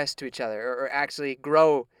 confess to each other or actually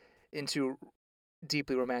grow into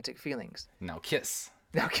deeply romantic feelings. Now kiss.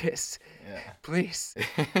 Now kiss. Yeah. Please.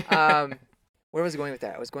 Where was I going with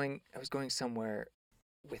that? I was going somewhere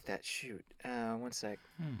with that. Shoot. One sec.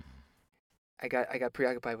 I got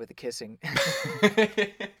preoccupied with the kissing.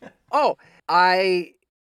 Oh, I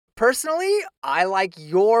like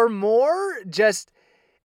Yor more, just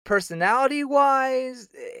personality-wise,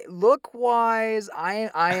 look-wise.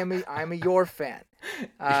 I'm a Yor fan.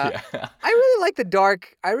 Yeah. I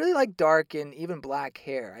really like dark and even black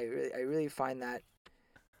hair. I really find that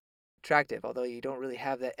attractive, although you don't really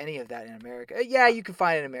have any of that in America. Yeah, you can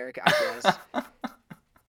find it in America, I guess.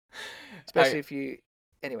 Especially if you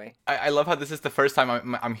anyway. I love how this is the first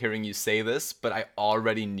time I'm hearing you say this, but I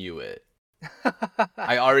already knew it.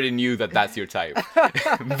 I already knew that that's your type,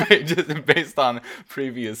 just based on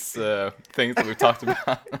previous things that we've talked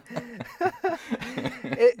about.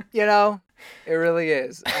 It really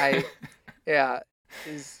is.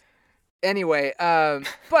 Anyway.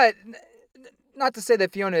 But not to say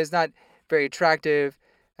that Fiona is not very attractive,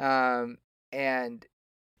 and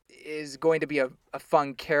is going to be a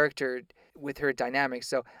fun character with her dynamics.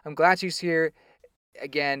 So I'm glad she's here.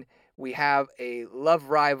 Again, we have a love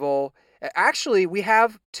rival. Actually, we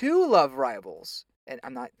have two love rivals, and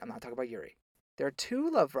I'm not talking about Yuri. There are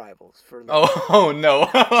two love rivals for love. Oh no!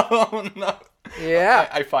 Oh no! Yeah.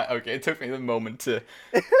 I find okay. It took me a moment to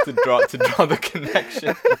draw the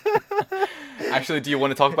connection. Actually, do you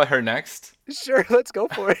want to talk about her next? Sure, let's go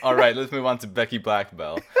for it. All right, let's move on to Becky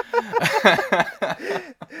Blackbell.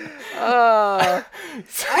 I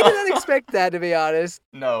didn't expect that, to be honest.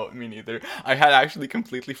 No, me neither. I had actually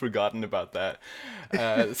completely forgotten about that.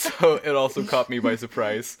 So it also caught me by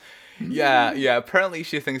surprise. Yeah. Apparently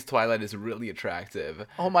she thinks Twilight is really attractive.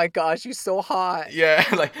 Oh my gosh, she's so hot. Yeah,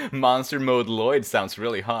 like Monster Mode Lloyd sounds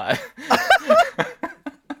really hot.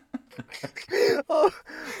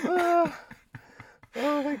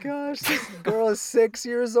 Oh my gosh, this girl is 6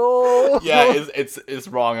 years old. Yeah, it's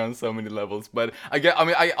wrong on so many levels, but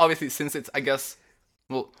I obviously, since it's, I guess,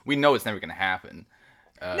 well, we know it's never gonna happen.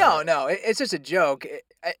 No, it's just a joke.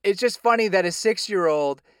 It's just funny that a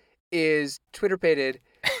 6-year-old is Twitter-pated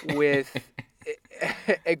with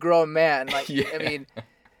a grown man. Like, yeah. I mean,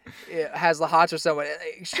 has the hots or someone.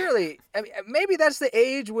 Surely, I mean, maybe that's the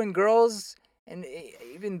age when girls and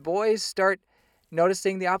even boys start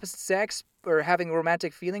noticing the opposite sex or having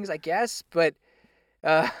romantic feelings, I guess. But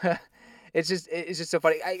it's just so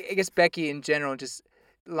funny. I guess Becky in general just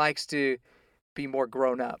likes to be more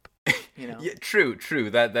grown up. Yeah, true.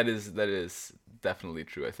 That is definitely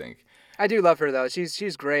true, I think. I do love her though.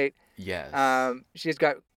 She's great. Yes.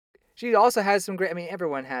 She also has some great. I mean,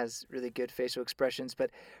 everyone has really good facial expressions, but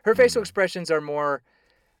her facial expressions are more,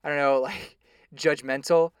 I don't know, like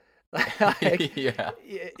judgmental. Like, yeah.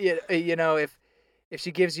 If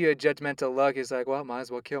she gives you a judgmental look, it's like, well, I might as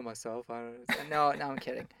well kill myself. No, I'm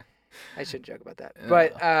kidding. I shouldn't joke about that.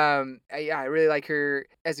 But I really like her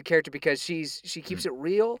as a character because she keeps it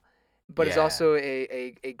real, but is also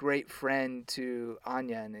a great friend to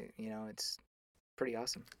Anya, and pretty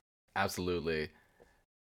awesome. Absolutely.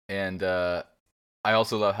 And I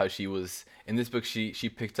also love how she was in this book. She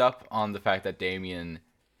picked up on the fact that Damien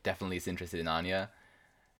definitely is interested in Anya,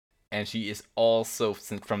 and she is also,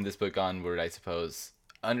 since from this book onward, I suppose,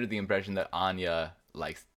 under the impression that Anya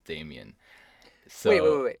likes Damien. Wait, wait,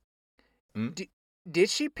 So wait, wait. hmm? Did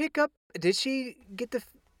she pick up? Did she get the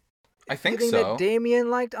I think feeling that so. Damien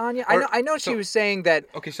liked Anya? Or I know she so was saying that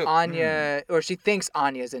okay. So Anya, or she thinks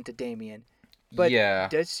Anya's into Damien, but yeah,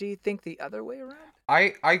 does she think the other way around?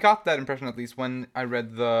 I got that impression at least when I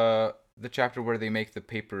read the chapter where they make the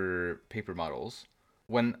paper models.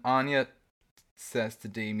 When Anya says to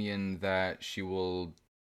Damien that she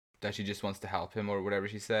just wants to help him or whatever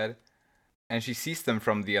she said, and she sees them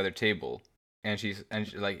from the other table, and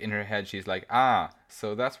like in her head she's like, ah,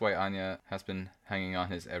 so that's why Anya has been hanging on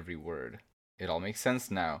his every word. It all makes sense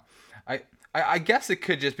now. I I guess it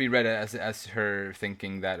could just be read as her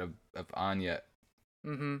thinking that of Anya.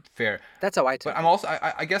 Mm-hmm. Fair. That's how I But took I'm it. also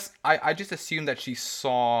I guess I just assumed that she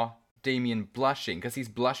saw Damien blushing because he's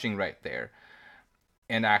blushing right there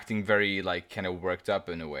and acting very like kind of worked up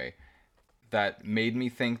in a way that made me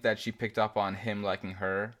think that she picked up on him liking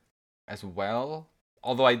her as well.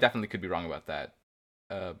 Although I definitely could be wrong about that.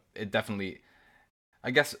 It definitely I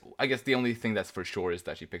guess the only thing that's for sure is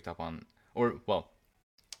that she picked up on, or well,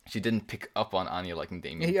 she didn't pick up on Anya liking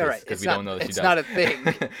Damien You're right. because It's we not. don't know that she It's does. not a thing.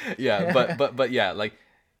 Yeah, but yeah, like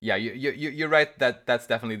yeah, you're right that that's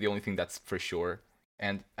definitely the only thing that's for sure.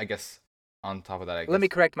 And I guess on top of that, I Let me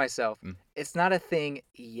guess correct myself. Mm. It's not a thing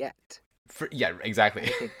yet. yeah, exactly.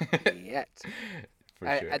 I think yet. For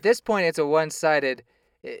sure. At this point, it's a one-sided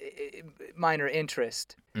minor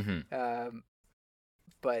interest. Hmm.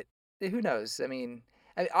 But who knows? I mean,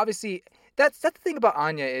 obviously, that's the thing about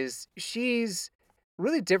Anya is she's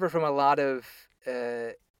really different from a lot of.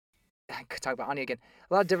 I could talk about Anya again.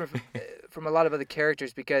 A lot different from a lot of other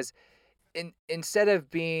characters because instead of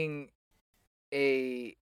being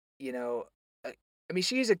a, you know, I mean,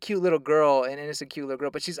 she's a cute little girl, an innocent, cute little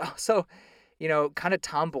girl, but she's also, kind of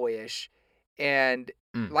tomboyish, and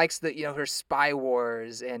Mm. likes her Spy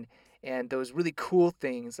Wars and those really cool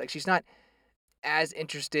things. Like she's not as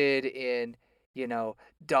interested in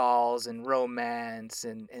dolls and romance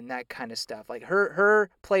and that kind of stuff. Like her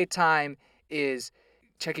playtime is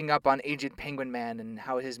checking up on Agent Penguin Man and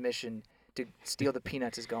how his mission to steal the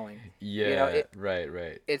peanuts is going. Yeah,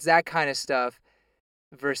 right. It's that kind of stuff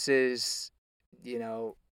versus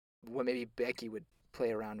what maybe Becky would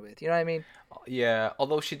play around with. You know what I mean? Yeah,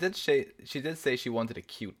 although she did say she wanted a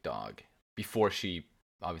cute dog before she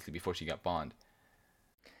before she got Bond.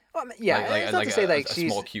 Well, yeah, it's not to say like a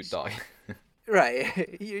she's small cute dog.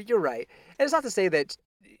 right. You're right, and it's not to say that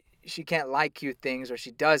she can't like cute things or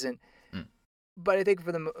she doesn't. Mm. But I think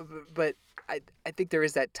I think there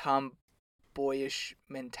is that tomboyish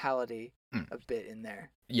mentality a bit in there.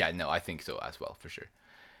 Yeah, no, I think so as well for sure.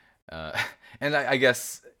 And I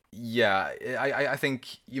guess yeah, I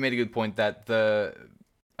think you made a good point that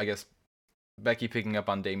I guess Becky picking up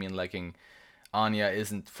on Damien liking Anya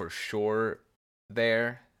isn't for sure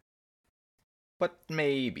there, but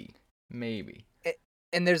maybe.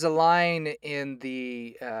 And there's a line in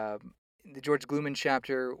the George Glooman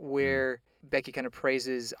chapter where Becky kind of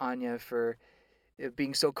praises Anya for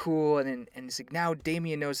being so cool, and it's like, now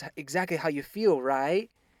Damien knows exactly how you feel, right?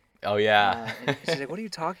 Oh yeah. And she's like, what are you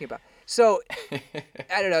talking about? So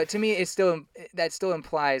I don't know. To me, that still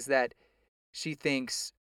implies that she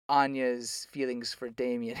thinks Anya's feelings for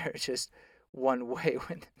Damien are just one way.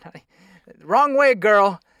 Wrong way,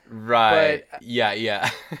 girl. Right. But Yeah.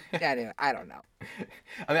 anyway, I don't know.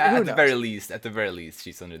 I mean, Who at the knows? very least,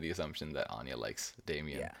 she's under the assumption that Anya likes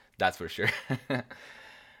Damien. Yeah. That's for sure.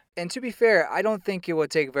 And to be fair, I don't think it will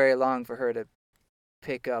take very long for her to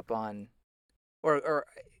pick up on, or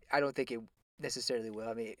I don't think it necessarily will.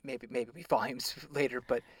 I mean, maybe volumes later,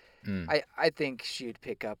 but Mm. I think she'd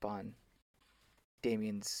pick up on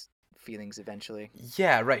Damien's feelings eventually.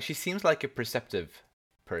 Yeah, right. She seems like a perceptive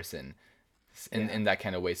person in that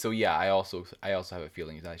kind of way. So yeah, I also have a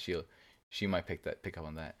feeling that she might pick up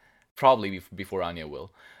on that. Probably before Anya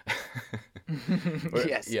will.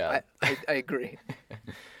 Yes, Yeah. I agree.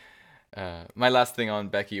 My last thing on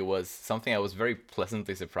Becky was something I was very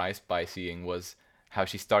pleasantly surprised by seeing was how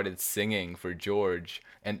she started singing for George,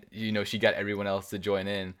 and she got everyone else to join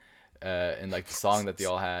in like the song that they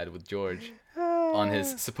all had with George on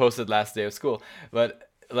his supposed last day of school. But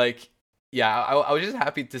like, yeah, I was just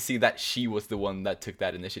happy to see that she was the one that took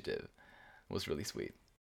that initiative. It was really sweet.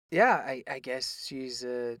 Yeah, I guess she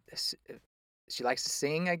likes to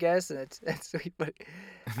sing, I guess, and that's sweet. But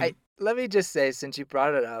let me just say, since you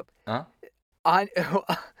brought it up, Huh? An-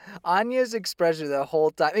 Anya's expression the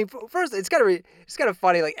whole time. I mean, first it's kind of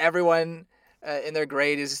funny. Like everyone in their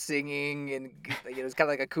grade is singing, and it's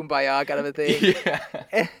kind of like a kumbaya kind of a thing.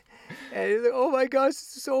 Yeah. And he's like, "Oh my gosh,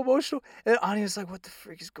 this is so emotional." And Anya's like, "What the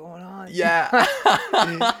freak is going on?" Yeah.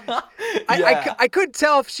 Yeah. I could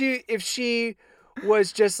tell if she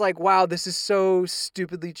was just like, "Wow, this is so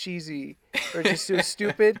stupidly cheesy," or just so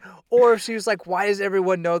stupid, or if she was like, "Why does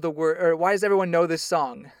everyone know the word?" or "Why does everyone know this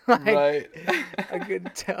song?" Right. I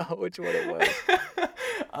couldn't tell which one it was.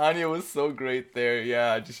 Anya was so great there.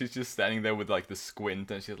 Yeah, she's just standing there with like the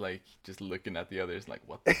squint, and she's like just looking at the others, like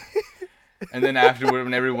what the. And then afterward,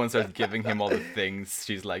 when everyone starts giving him all the things,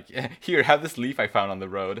 she's like, yeah, "Here, have this leaf I found on the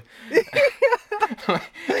road."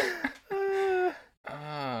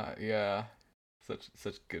 Yeah,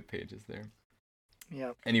 such good pages there.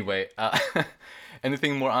 Yeah. Anyway,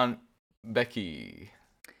 anything more on Becky?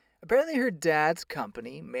 Apparently, her dad's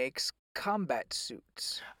company makes combat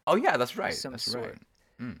suits Oh yeah, that's of right. some That's sort.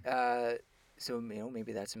 right. Mm. So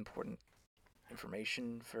maybe that's important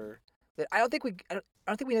information for that. I don't think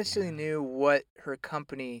we necessarily Yeah. knew what her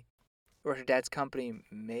company or her dad's company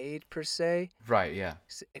made per se, Right. Yeah.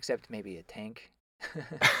 except maybe a tank.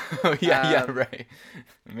 Oh yeah. Yeah. um, Right.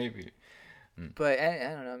 Maybe. Mm. but I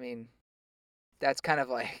don't know. I mean, that's kind of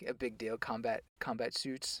like a big deal. Combat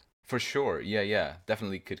suits. For sure. Yeah. Yeah.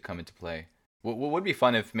 Definitely could come into play. What would be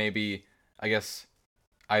fun if maybe I guess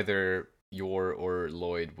either Yor or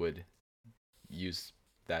Lloyd would use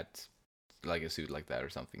that like a suit like that or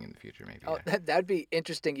something in the future. Maybe. Oh, Yeah. that'd be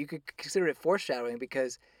interesting. You could consider it foreshadowing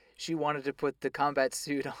because she wanted to put the combat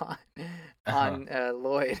suit on Uh-huh.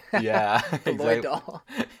 Lloyd, Yeah. the Lloyd Exactly. doll.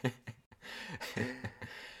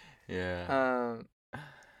 Yeah. Um,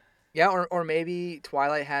 yeah, or maybe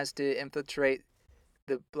Twilight has to infiltrate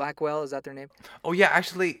the Blackwell. Is that their name? Oh yeah.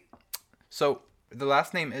 Actually, so the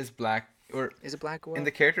last name is Black, or Is it in Blackwell?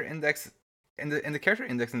 the character index, in the character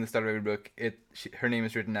index in the start of every book, her name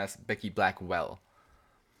is written as Becky Blackwell.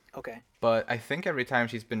 Okay. But I think every time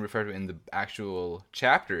she's been referred to in the actual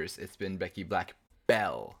chapters, it's been Becky Black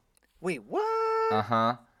Bell. Wait, what? Uh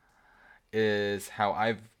huh. Is how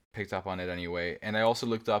I've picked up on it anyway. And I also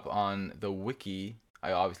looked up on the wiki.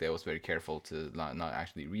 I was very careful to not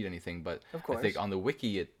actually read anything, but Of I think course. on the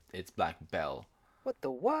wiki it's Black Bell. What the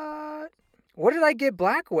what? Where did I get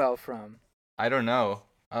Blackwell from? I don't know.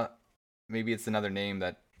 Maybe it's another name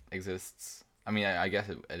that exists. I mean, I guess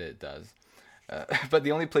it does. But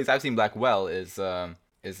the only place I've seen Blackwell is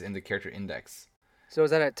in the character index. So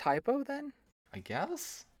is that a typo then, I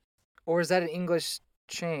guess. or is that an English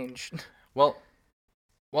change? Well,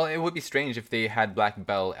 it would be strange if they had Black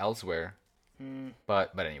Bell elsewhere. Hmm.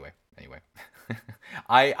 But anyway,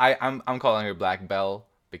 I'm calling her Black Bell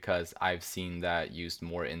because I've seen that used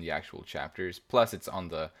more in the actual chapters. Plus, it's on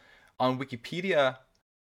Wikipedia.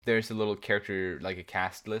 There's a little character like a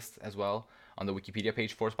cast list as well on the Wikipedia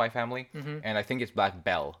page for Spy Family, Mm-hmm. and I think it's Black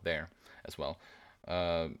Bell there as well.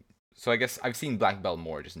 So I guess I've seen Black Bell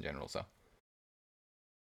more just in general. So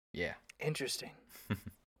yeah. Interesting.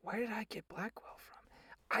 Where did I get Blackwell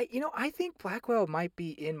from? I think Blackwell might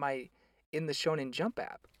be in the Shonen Jump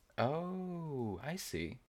app. Oh, I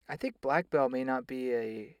see. I think Blackbell may not be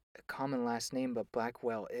a common last name, but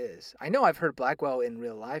Blackwell is. I know I've heard Blackwell in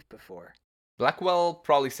real life before. Blackwell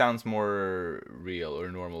probably sounds more real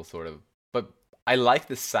or normal, sort of. But I like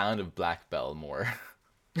the sound of Black Bell more.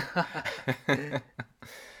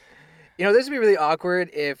 This would be really awkward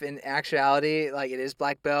if in actuality, like it is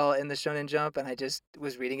Black Bell in the Shonen Jump, and I just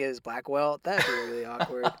was reading it as Blackwell. That'd be really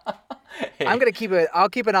awkward. Hey. I'll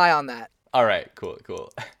keep an eye on that. All right, cool.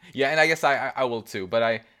 Yeah, and I guess I will too. But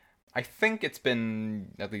I think it's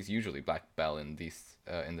been at least usually Black Bell in these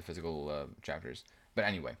in the physical chapters. But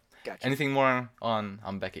anyway, Gotcha. anything more on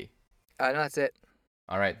Becky? No, that's it.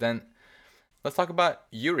 All right, then let's talk about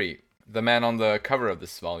Yuri, the man on the cover of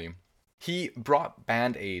this volume. He brought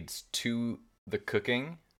band-aids to the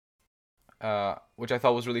cooking, which I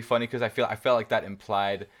thought was really funny because I felt like that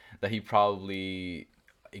implied that he probably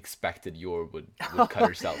expected Yor would cut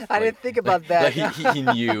herself. I didn't think about that. Like he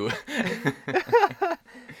knew.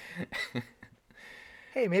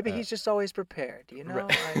 Hey, maybe he's just always prepared, you know?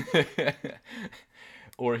 Right.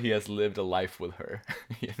 Or he has lived a life with her.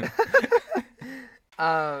 You know?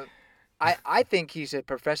 I think he's a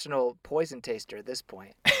professional poison taster at this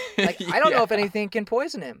point. Like I don't know if Yeah. anything can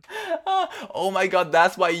poison him. Oh my god,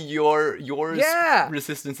 that's why yours Yeah.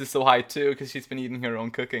 resistance is so high too, because she's been eating her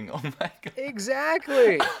own cooking. Oh my god.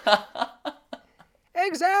 Exactly.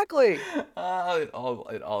 Exactly. It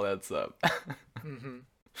all adds up. Hmm.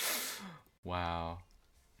 Wow.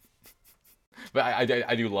 But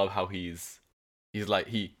I do love how he's like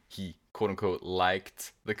he quote unquote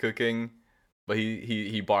liked the cooking, but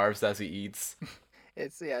he barfs as he eats.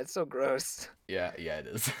 It's so gross. Yeah, it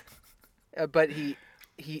is. But he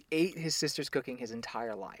ate his sister's cooking his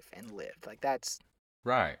entire life and lived. Like that's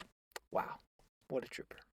Right. wow. What a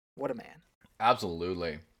trooper. What a man.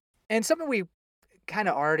 Absolutely. And something we kind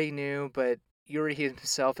of already knew, but Yuri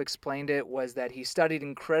himself explained it, was that he studied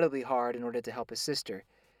incredibly hard in order to help his sister.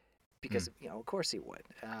 Because, of course he would.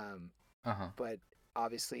 But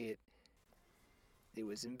obviously it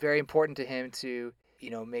was very important to him to,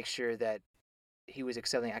 make sure that he was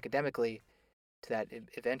excelling academically, so that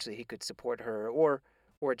eventually he could support her or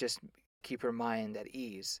just keep her mind at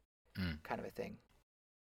ease, kind of a thing.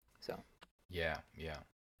 So. Yeah.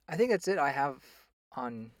 I think that's it I have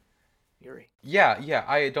on Yuri. Yeah,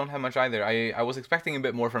 I don't have much either. I was expecting a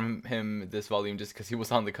bit more from him this volume just because he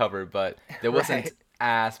was on the cover, but there wasn't Right.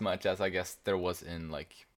 as much as I guess there was in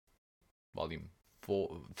like volume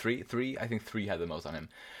 3. I think 3 had the most on him.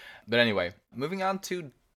 But anyway, moving on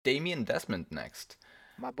to Damien Desmond next.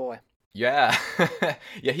 My boy. Yeah,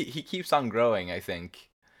 yeah, he keeps on growing. I think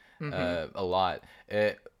a lot.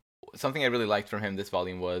 Something I really liked from him this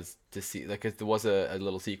volume was to see, like, 'cause there was a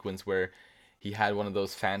little sequence where he had one of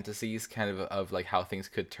those fantasies kind of like how things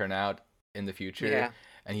could turn out in the future. Yeah.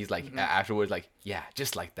 And he's like afterwards like, yeah,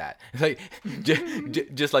 just like that. Like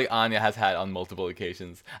just like Anya has had on multiple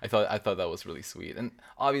occasions. I thought that was really sweet. And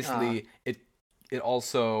obviously it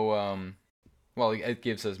also well, it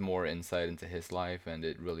gives us more insight into his life, and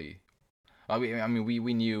it really I mean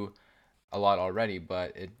we knew a lot already,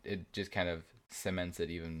 but it just kind of cements it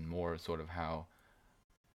even more, sort of how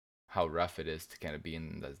rough it is to kind of be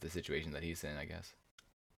in the situation that he's in, I guess.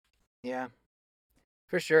 Yeah.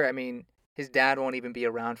 For sure. I mean, his dad won't even be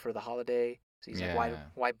around for the holiday. So he's like,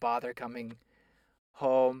 why bother coming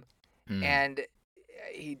home? And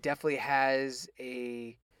he definitely has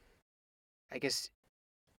a, I guess,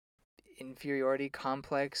 inferiority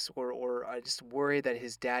complex or just worry that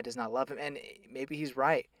his dad does not love him. And maybe he's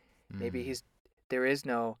right. Maybe there is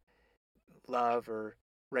no love or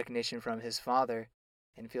recognition from his father,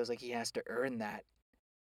 and feels like he has to earn that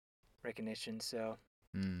recognition. So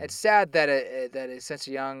it's sad that such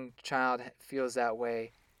a young child feels that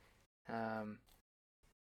way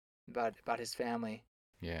about his family.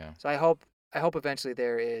 Yeah. So I hope eventually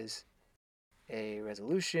there is a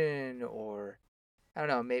resolution, or I don't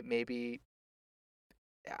know, maybe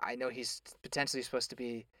I know he's potentially supposed to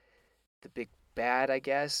be the big bad, I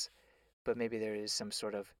guess, but maybe there is some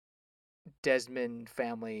sort of Desmond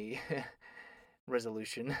family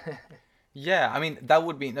resolution. Yeah, I mean that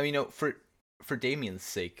would be, for Damien's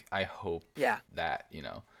sake, I hope Yeah. that,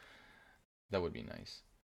 that would be nice.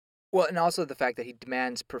 Well, and also the fact that he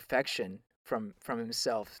demands perfection from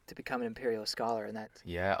himself to become an Imperial scholar, and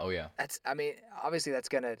Yeah, oh yeah. I mean, obviously that's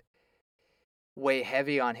gonna weigh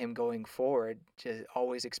heavy on him going forward, just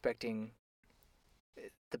always expecting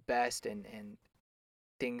the best and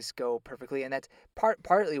things go perfectly, and that's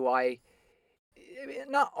partly why, I mean,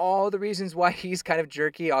 not all the reasons why he's kind of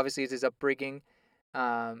jerky. Obviously, it's his upbringing,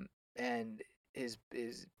 and his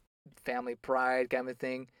family pride kind of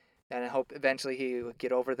thing. And I hope eventually he will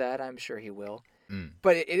get over that. I'm sure he will.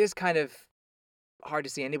 But it is kind of hard to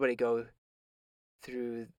see anybody go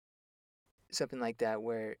through something like that,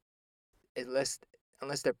 where unless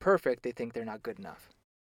they're perfect, they think they're not good enough.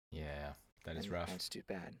 Yeah, that is rough. That's too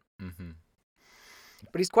bad. Mm-hmm.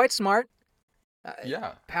 But he's quite smart.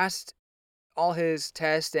 Yeah. Passed all his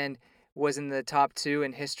tests and was in the top 2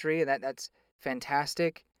 in history, and that's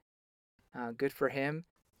fantastic. Good for him.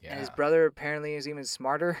 Yeah. And his brother apparently is even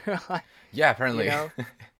smarter. Yeah, apparently. So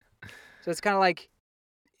it's kind of like,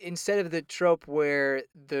 instead of the trope where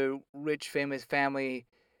the rich, famous family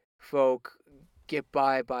folk get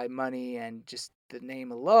by money and just the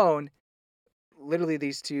name alone, literally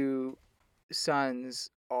these 2 sons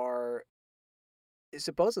are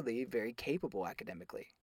supposedly very capable academically.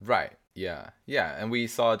 Right. Yeah. Yeah, and we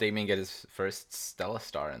saw Damien get his first Stella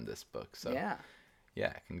Star in this book. So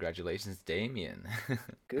yeah, congratulations, Damien.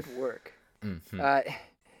 Good work. Mm-hmm.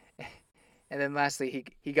 And then lastly,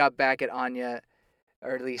 he got back at Anya,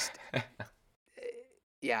 or at least,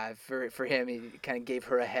 for him, he kind of gave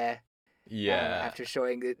her a heh. Yeah. After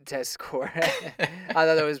showing the test score. I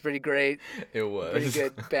thought that was pretty great. It was. Pretty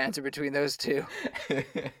good banter between those 2.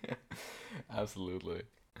 Absolutely.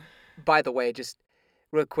 By the way, just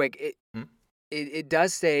real quick, it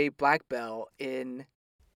does say Black Bell in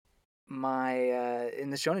my in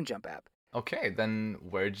the Shonen Jump app. Okay, then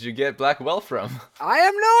where did you get Blackwell from? I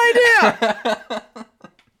have no idea.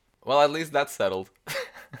 Well, at least that's settled.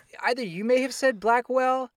 Either you may have said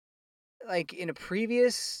Blackwell, like in a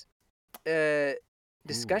previous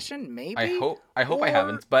discussion, I maybe. hope I hope I Or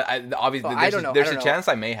haven't, but obviously I don't know. I there's don't a know. chance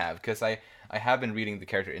I may have because I have been reading the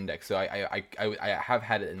character index, so I have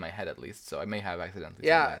had it in my head at least, so I may have accidentally said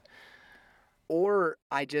Yeah, that. or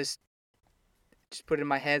I just put it in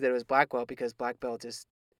my head that it was Blackwell because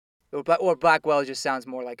or Blackwell just sounds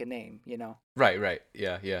more like a name, you know. Right,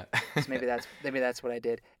 yeah, yeah. So maybe that's what I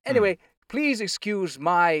did. Hmm. Anyway, please excuse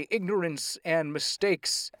my ignorance and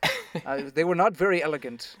mistakes. They were not very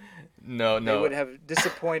elegant. No, They no, would have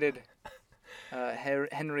disappointed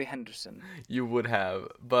Henry Henderson. you would have,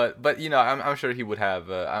 but you know, I'm sure he would have.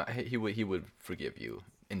 He would forgive you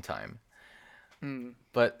in time. Hmm.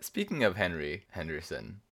 But speaking of Henry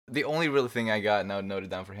Henderson, the only real thing I got now noted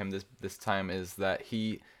down for him this time is that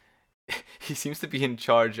he seems to be in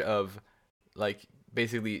charge of like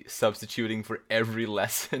basically substituting for every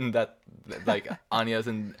lesson that like Anya's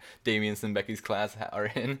and Damien's and Becky's class are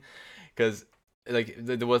in, because like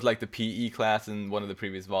there was like the PE class in one of the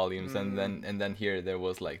previous volumes, and Mm. then here there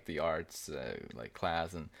was like the arts like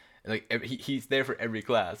class, and like he's there for every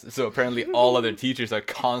class. So apparently all other teachers are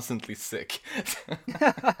constantly sick.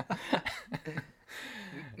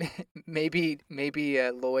 maybe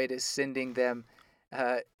Lloyd is sending them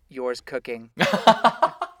yours cooking.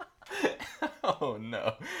 Oh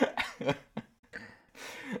no.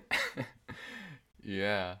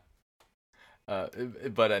 Yeah.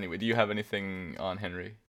 But anyway, do you have anything on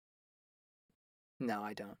Henry? No,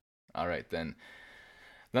 I don't. All right then.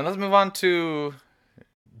 Then let's move on to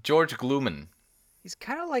George Glooman. He's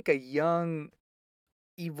kind of like a young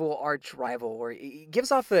evil arch rival, or he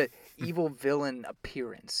gives off a evil villain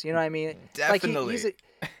appearance. You know what I mean? Like he's Definitely.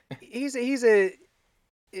 he's a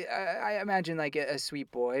I imagine like a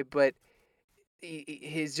sweet boy, but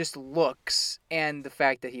his just looks and the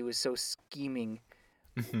fact that he was so scheming,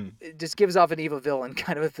 it just gives off an evil villain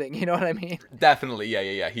kind of a thing. You know what I mean? Definitely.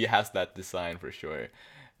 Yeah. He has that design for sure.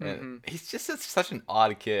 And Hmm. he's just such an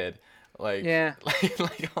odd kid. Like Yeah.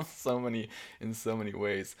 like on so many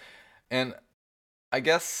ways. And I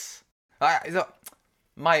guess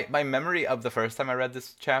my memory of the first time I read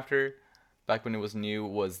this chapter back when it was new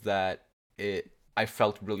was that it I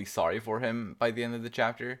felt really sorry for him by the end of the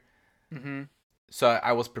chapter. Hmm. So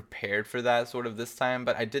I was prepared for that sort of this time,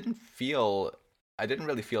 but I didn't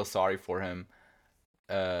really feel sorry for him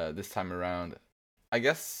this time around. I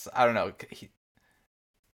guess I don't know,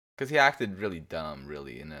 because he acted really dumb,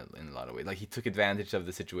 really in a lot of ways. Like he took advantage of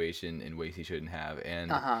the situation in ways he shouldn't have,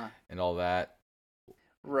 Uh huh. and all that.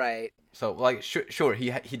 Right. So like sure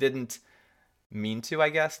he didn't mean to, I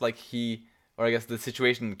guess. Or I guess the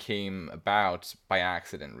situation came about by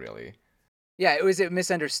accident, really. Yeah, it was a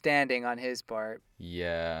misunderstanding on his part.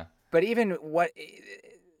 Yeah. But even what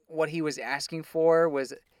he was asking for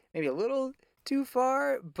was maybe a little too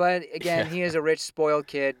far. But again, Yeah. he is a rich, spoiled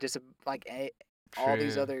kid, just like all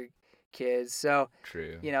these True. other kids. So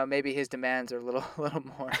True. maybe his demands are a little a little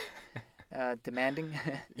more demanding.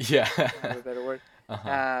 Yeah. Have a better word. Uh-huh.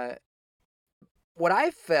 Uh, what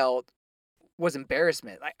I felt was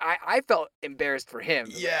embarrassment. Like I felt embarrassed for him.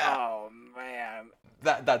 Like, Yeah. oh man,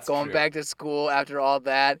 That's going true. back to school after all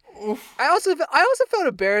that. Oof. I also felt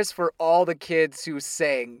embarrassed for all the kids who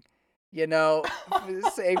sang, you know,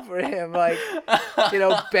 sang for him. Like,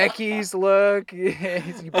 Becky's look. You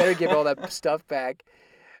better give all that stuff back.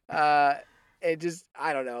 It just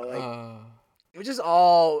I don't know. Like it was just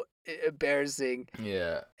all embarrassing.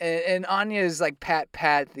 Yeah. And Anya's like pat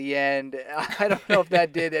at the end. I don't know if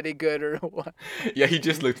that did any good or what. Yeah, he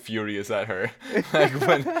just looked furious at her. Like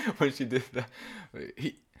when she did that.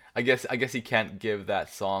 I guess he can't give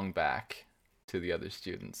that song back to the other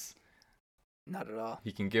students. Not at all.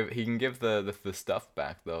 He can give the stuff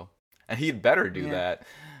back though. And he'd better do Yeah.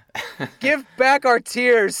 that. Give back our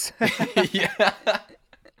tears. Yeah.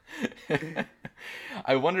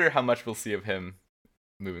 I wonder how much we'll see of him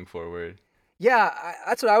moving forward. Yeah,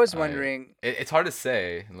 that's what I was I- wondering. It's hard to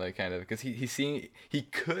say, like, kind of, because he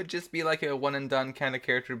could just be like a one and done kind of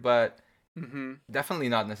character, but Hmm. definitely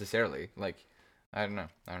not necessarily. Like, I don't know.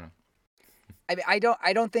 I mean,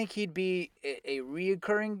 I don't think he'd be a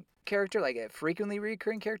reoccurring character, like a frequently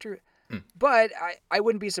reoccurring character. Mm. But I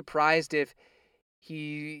wouldn't be surprised if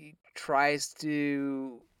he tries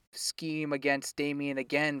to scheme against Damien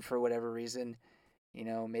again for whatever reason.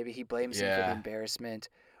 Maybe he blames him for the Yeah. embarrassment,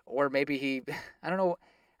 or maybe he, I don't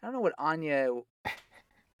know, what Anya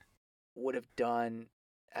would have done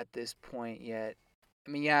at this point yet.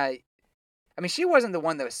 I mean, yeah, I mean she wasn't the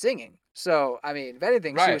one that was singing, so I mean, if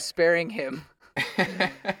anything, she Right. was sparing him.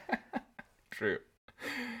 True.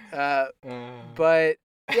 Uh, but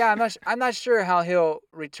yeah, I'm not sure how he'll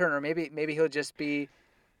return, or maybe he'll just be,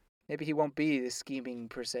 maybe he won't be the scheming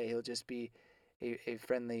per se. He'll just be a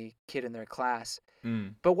friendly kid in their class.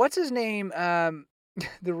 Mm. But what's his name?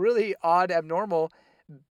 The really odd, abnormal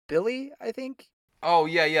Billy, I think. Oh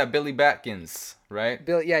yeah, Billy Batkins, right?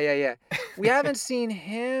 Bill, yeah. We haven't seen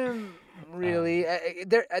him really.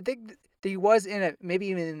 I think he was in maybe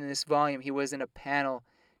even in this volume, he was in a panel,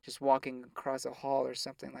 just walking across a hall or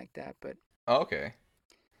something like that. Okay.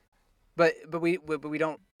 But we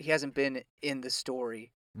don't. He hasn't been in the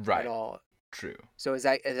story Right. at all. True. So is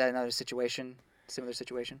that another situation? Similar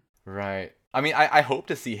situation? Right. I mean, I hope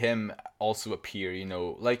to see him also appear,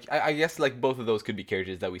 like, I guess, like, both of those could be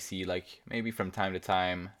characters that we see, like, maybe from time to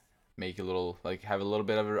time, make a little, like, have a little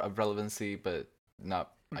bit of relevancy, but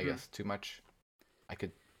not, I guess, too much, I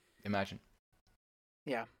could imagine.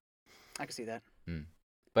 Yeah, I can see that.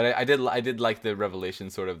 But I did like the revelation,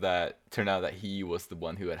 sort of, that turned out that he was the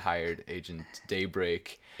one who had hired Agent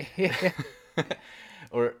Daybreak.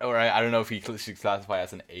 or I don't know if he should classify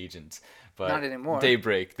as an agent, but Not anymore.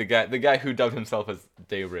 Daybreak, the guy who dubbed himself as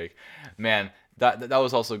Daybreak, man, that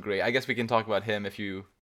was also great. I guess we can talk about him if you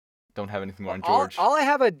don't have anything more on George. All I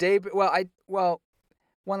have a Daybreak.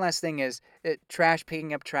 One last thing is trash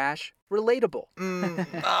picking up trash. Relatable.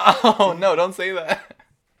 Oh no! Don't say that.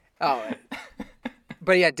 Oh,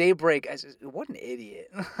 but yeah, Daybreak. What an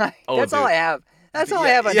idiot. That's dude. all I have. That's all I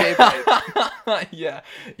have on Daybreak.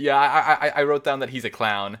 Yeah. I wrote down that he's a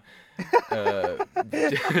clown.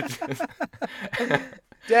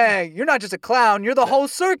 Dang, you're not just a clown. You're the whole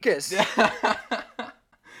circus.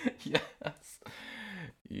 Yes.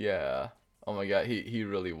 Yeah. Oh my god, he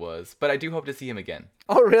really was. But I do hope to see him again.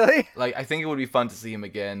 Oh really? Like, I think it would be fun to see him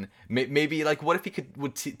again. Maybe, like, what if he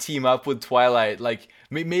would team up with Twilight? Like,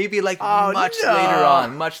 maybe, like, much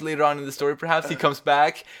later on in the story, perhaps he comes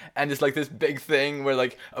back and it's like this big thing where,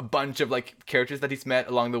 like, a bunch of, like, characters that he's met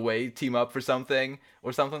along the way team up for something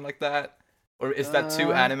or something like that. Or is that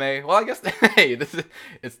too anime? Well, I guess hey, it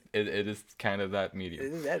is kind of that medium.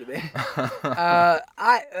 It is anime.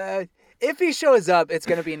 If he shows up, it's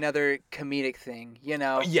gonna be another comedic thing,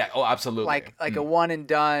 Yeah. Oh, absolutely. Like a one and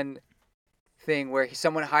done thing where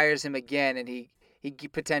someone hires him again and he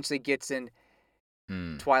potentially gets in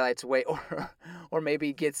Twilight's way, or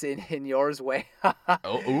maybe gets in yours way.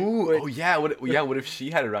 Oh yeah. What if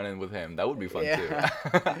she had a run in with him? That would be fun too.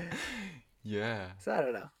 Yeah. So I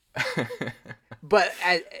don't know. but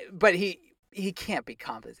he can't be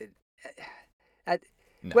compensated.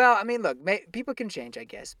 No. Well, I mean, look, people can change, I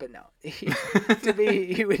guess, but no, to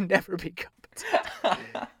me, he would never be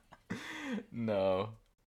compensated. No,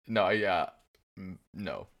 yeah,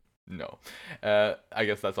 no. I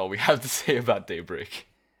guess that's all we have to say about Daybreak.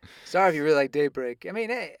 Sorry if you really like Daybreak. I mean,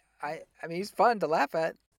 hey, I mean, he's fun to laugh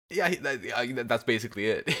at. Yeah, that's basically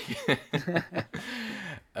it.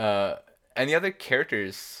 Any other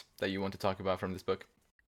characters that you want to talk about from this book?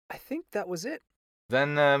 I think that was it.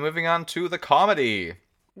 Then moving on to the comedy.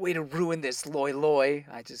 Way to ruin this, Loy.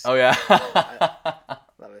 Oh yeah. I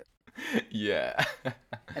love it. Yeah.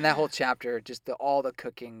 And that whole chapter, just all the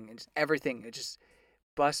cooking and just everything, it just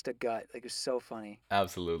bust a gut. Like, it was so funny.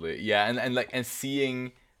 Absolutely. Yeah, and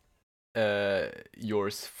seeing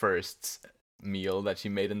Yor's first meal that she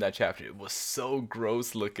made in that chapter, it was so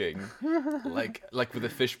gross looking. like with a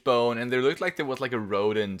fish bone, and there looked like there was like a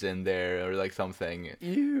rodent in there or like something.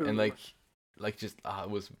 Ew. And like just it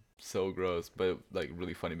was so gross, but like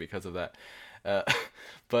really funny because of that.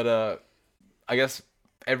 But I guess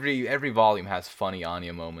every volume has funny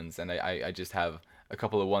Anya moments, and I just have a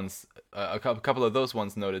couple of ones, a couple of those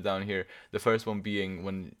ones noted down here. The first one being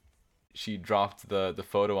when she dropped the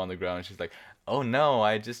photo on the ground. She's like, "Oh no,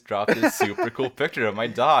 I just dropped this super cool picture of my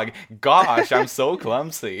dog. Gosh, I'm so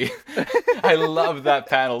clumsy." I love that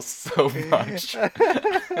panel so much.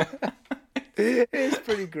 It's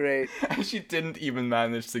pretty great. She didn't even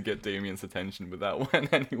manage to get Damien's attention with that one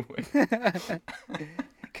anyway.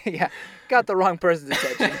 Yeah, got the wrong person's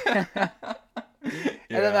attention. And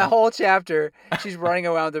then that whole chapter, she's running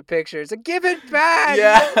around with her picture. It's like, give it back!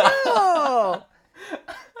 Yeah. No!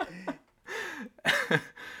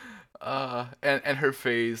 And her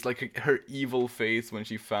face, like her evil face when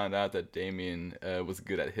she found out that Damien was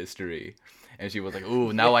good at history, and she was like,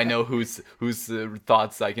 "Ooh, now I know whose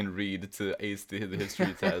thoughts I can read to ace the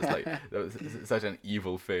history test." Like, that was such an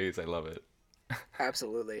evil face. I love it.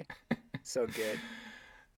 Absolutely, so good.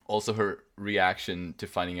 Also, her reaction to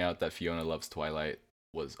finding out that Fiona loves Twilight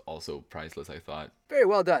was also priceless, I thought. Very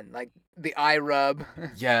well done. Like the eye rub.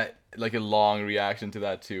 Yeah, like a long reaction to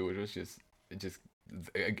that too, which was just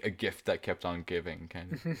a gift that kept on giving,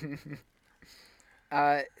 kind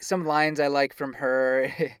of. Some lines I like from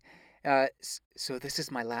her. So this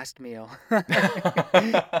is my last meal.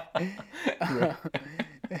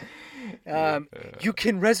 You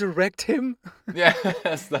can resurrect him. Yeah,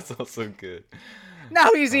 that's also good.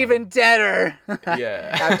 Now he's even deader.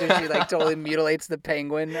 Yeah. After she like totally mutilates the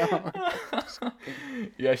penguin.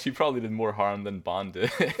 Yeah, she probably did more harm than Bond did.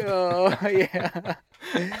 Oh yeah.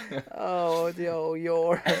 Oh,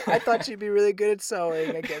 your. I thought she'd be really good at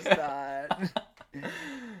sewing. I guess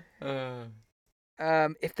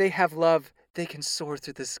not. If they have love, they can soar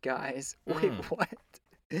through the skies. Wait, what?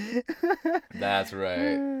 That's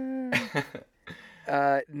right.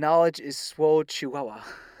 Knowledge is swole chihuahua.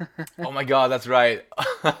 Oh my god, that's right.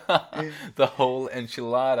 The whole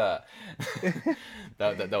enchilada.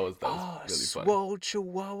 that was really funny. Swole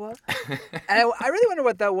chihuahua. And I really wonder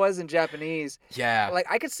what that was in Japanese. Yeah. Like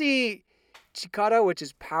I could see chikara, which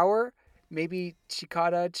is power. Maybe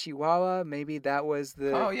chikara, chihuahua. Maybe that was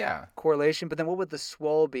the correlation. But then what would the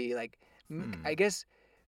swole be? Like, I guess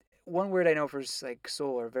one word I know for like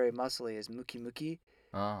soul or very muscly is muki muki.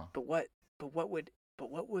 Oh. But what would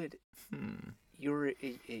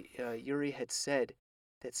Yuri had said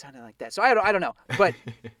that sounded like that? So I don't know. But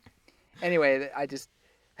anyway, I just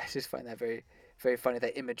find that very, very funny,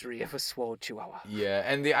 that imagery of a swole chihuahua. Yeah,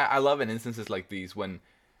 and I love in instances like these when,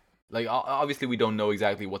 like, obviously we don't know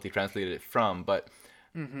exactly what they translated it from, but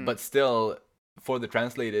still for the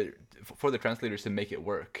translators to make it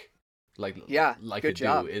work, like good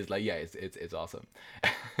job. do is like it's awesome.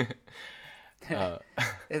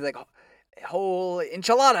 It's like whole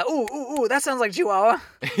enchilada. Ooh, that sounds like chihuahua.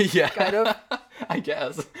 Yeah, kind of. I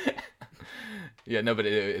guess. Yeah, no, but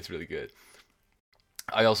it's really good.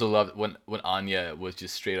 I also loved when Anya was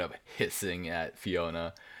just straight up hissing at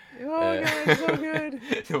Fiona. Oh god, it's so good.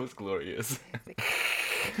 It was glorious.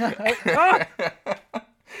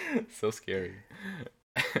 So scary.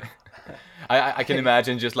 I can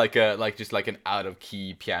imagine just like an out of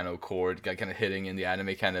key piano chord kind of hitting in the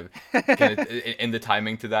anime, kind of in the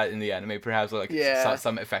timing to that in the anime, perhaps, like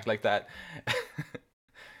some effect like that.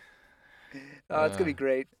 Oh, it's gonna be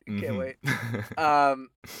great. Can't wait.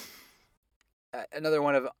 Another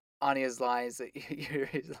one of Anya's lines that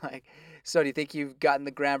is like, so do you think you've gotten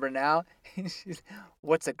the grammar now?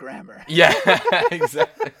 What's a grammar? Yeah,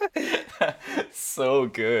 exactly. So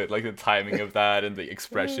good. Like the timing of that and the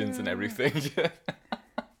expressions and everything.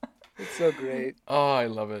 It's so great. Oh, I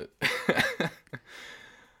love it.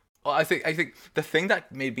 Well, I think the thing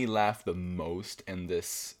that made me laugh the most in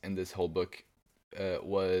this whole book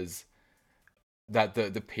was that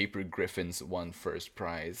the paper griffins won first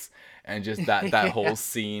prize, and just that whole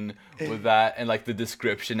scene with that, and like the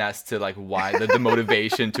description as to like why the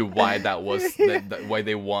motivation to why that was why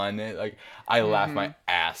they won it. Like I laughed my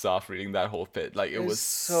ass off reading that whole bit. Like it was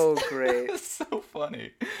so great. It's so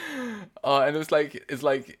funny. And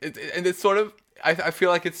it's sort of I feel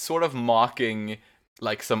like it's sort of mocking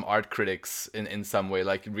like some art critics in some way,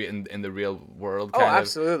 like in the real world kind of.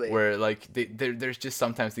 Absolutely. Where like there's just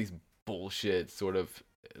sometimes these bullshit sort of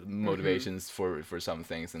motivations for some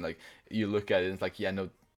things, and like you look at it and it's like, yeah, no,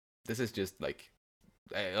 this is just like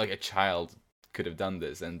a child could have done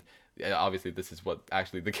this, and obviously this is what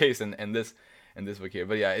actually the case in this book here.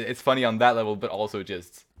 But yeah, it's funny on that level, but also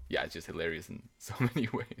just it's just hilarious in so many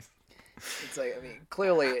ways. It's like, I mean,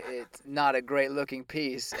 clearly it's not a great looking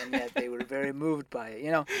piece, and yet they were very moved by it.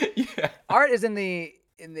 You know, art is in the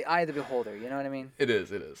eye of the beholder. You know what I mean? It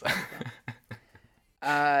is.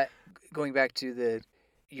 Going back to the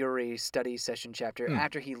Yuri study session chapter,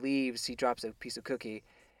 after he leaves, he drops a piece of cookie.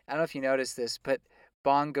 I don't know if you noticed this, but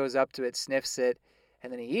Bong goes up to it, sniffs it,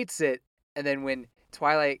 and then he eats it. And then when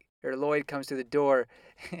Twilight or Lloyd comes to the door,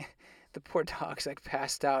 the poor dog's like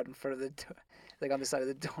passed out in front of the door, like on the side of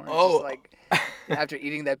the door. Oh, just like after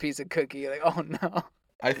eating that piece of cookie, like, oh no.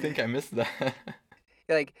 I think I missed that.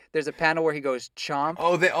 Like there's a panel where he goes chomp.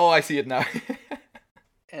 Oh, I see it now.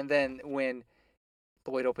 And then when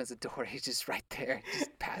Lloyd opens the door, he's just right there,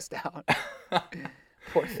 just passed out.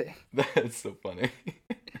 Poor thing. That's so funny.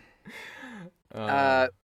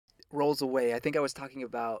 Rolls away. I think I was talking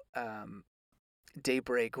about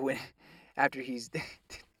Daybreak when after he's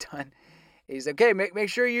done, he's like, okay, make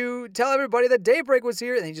sure you tell everybody that Daybreak was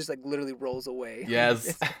here, and he just like literally rolls away.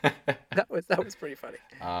 Yes. that was pretty funny.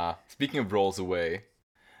 Speaking of rolls away,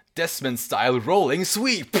 Desmond style rolling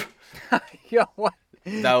sweep. Yo, what?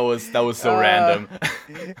 That was so random.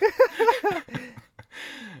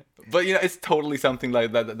 But you know, it's totally something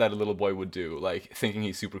like that a little boy would do, like thinking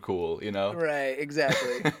he's super cool, you know? Right,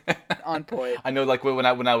 exactly. On point. I know, like when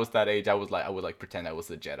I was that age, I would pretend I was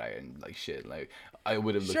a Jedi and like shit. Like I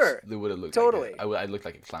would have looked. Sure. They would have looked totally. I looked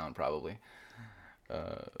like a clown probably.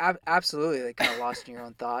 Absolutely, like kind of lost in your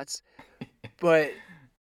own thoughts. But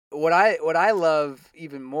what I love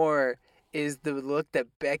even more is the look that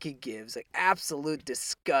Becky gives, like absolute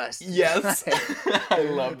disgust. Yes, I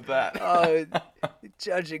love that. Oh,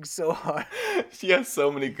 judging so hard. She has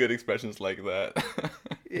so many good expressions like that.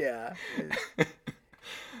 Yeah,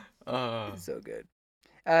 uh, it's so good.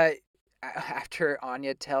 Uh, after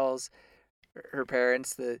Anya tells her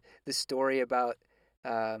parents the story about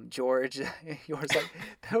George, yours like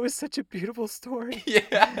that was such a beautiful story.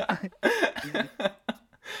 yeah.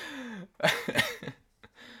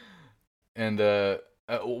 And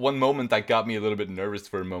one moment that got me a little bit nervous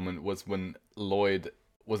for a moment was when Lloyd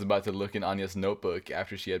was about to look in Anya's notebook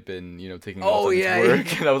after she had been, taking notes Oh on his yeah,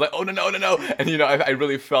 work, and I was like, oh no, no, no, no, and I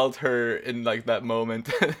really felt her in like that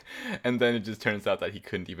moment, and then it just turns out that he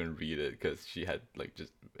couldn't even read it because she had like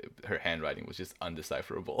just her handwriting was just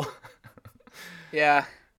undecipherable. yeah.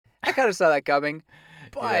 I kind of saw that coming,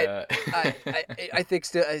 but Yeah.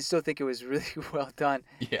 I still think it was really well done.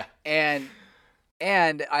 Yeah. And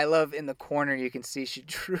I love in the corner you can see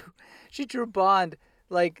she drew Bond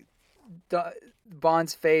like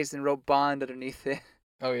Bond's face and wrote Bond underneath it.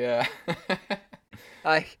 Oh yeah.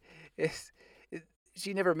 Like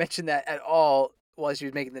she never mentioned that at all while she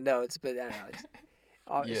was making the notes, but I don't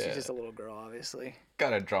know. Yeah. She's just a little girl, obviously.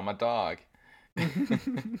 Gotta draw my dog. At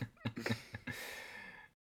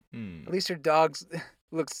least her dog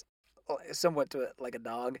looks somewhat like a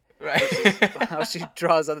dog. Right. How she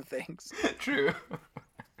draws other things. True.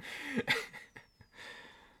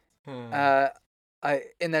 I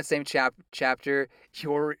in that same chapter,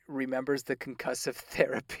 Yor remembers the concussive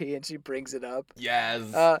therapy, and she brings it up.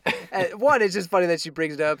 Yes. And one, it's just funny that she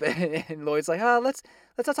brings it up, and Lloyd's like, "Oh, let's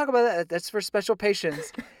not talk about that. That's for special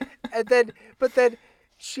patients." But then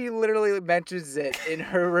she literally mentions it in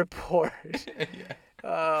her report. Yeah.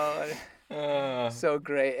 Oh, so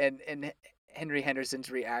great, and Henry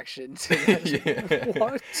Henderson's reaction to that. Yeah.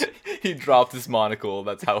 What? He dropped his monocle.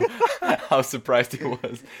 That's how surprised he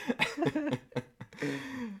was.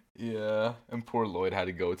 Yeah, and poor Lloyd had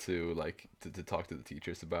to go to to talk to the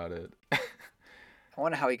teachers about it. I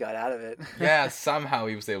wonder how he got out of it. Yeah, somehow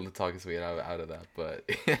he was able to talk his way out of that, but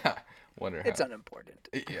yeah, wonder how. It's unimportant.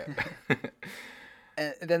 Yeah.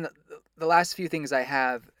 And then the last few things I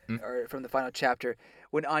have are from the final chapter.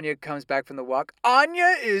 When Anya comes back from the walk,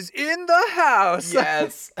 Anya is in the house.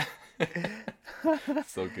 Yes.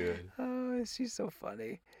 So good. Oh, she's so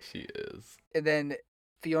funny. She is. And then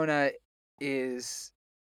Fiona is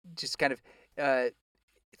just kind of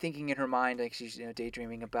thinking in her mind, like she's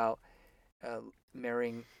daydreaming about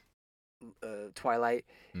marrying Twilight.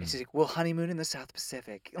 And she's like, "We'll honeymoon in the South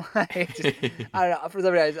Pacific." Like, I don't know. For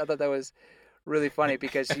some reason, I thought that was really funny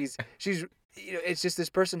because she's it's just this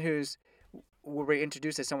person who's we're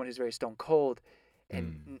introduced as someone who's very stone cold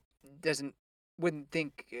and wouldn't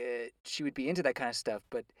think she would be into that kind of stuff,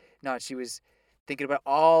 but no, she was thinking about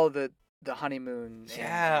all the honeymoon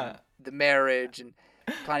and the marriage and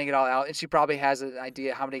planning it all out, and she probably has an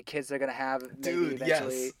idea how many kids they're gonna have maybe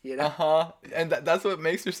eventually. Yes. And that's what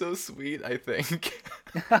makes her so sweet, I think.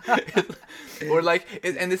 Or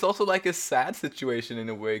and it's also like a sad situation in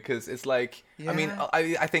a way, because it's like, I mean,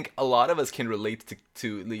 I think a lot of us can relate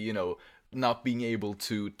to not being able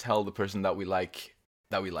to tell the person that we like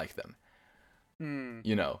them.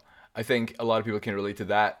 I think a lot of people can relate to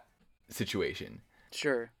that situation.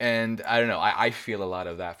 Sure. And I don't know, I feel a lot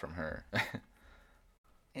of that from her.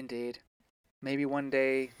 Indeed. Maybe one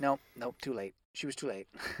day. Nope, too late. She was too late.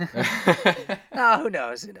 No, who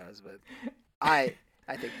knows? But I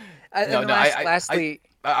think. Lastly,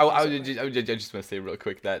 I just want to say real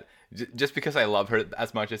quick that just because I love her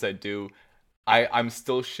as much as I do, I'm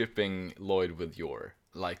still shipping Lloyd with Yor,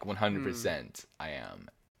 like 100%. I am.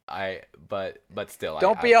 But still.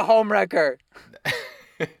 Don't be a homewrecker.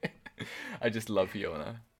 I just love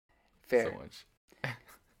Fiona. Fair. So much.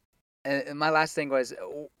 And my last thing was,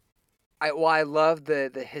 I love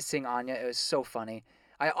the hissing Anya. It was so funny.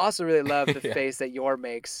 I also really love the face that Yor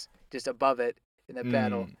makes just above it in the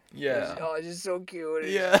battle. Yeah. It's just so cute.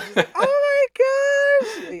 Yeah. Like, oh my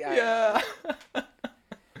gosh. Yeah.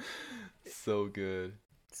 So good.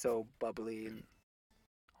 So bubbly and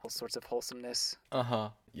all sorts of wholesomeness.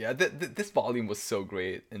 Yeah. This volume was so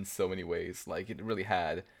great in so many ways. Like, it really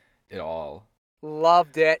had it all.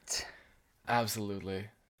 Loved it. Absolutely.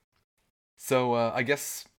 So I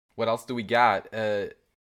guess what else do we got? I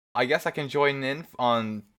guess I can join in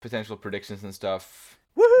on potential predictions and stuff.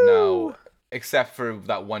 Woohoo! Now, except for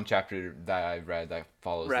that one chapter that I read that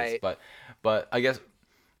follows this. But I guess,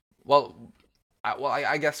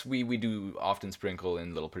 I guess we do often sprinkle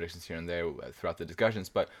in little predictions here and there throughout the discussions.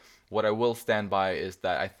 But what I will stand by is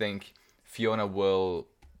that I think Fiona will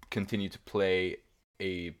continue to play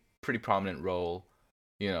a pretty prominent role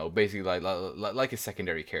You know, basically like a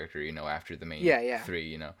secondary character. You know, after the main Yeah. three.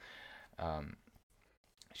 You know, um,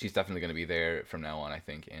 she's definitely going to be there from now on, I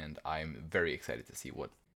think, and I'm very excited to see what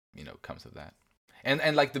comes of that.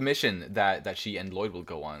 And like the mission that she and Lloyd will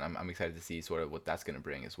go on, I'm excited to see sort of what that's going to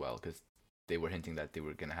bring as well, because they were hinting that they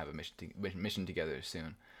were going to have a mission together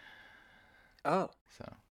soon. Oh, So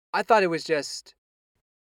I thought it was just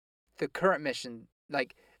the current mission,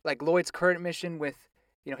 like Lloyd's current mission with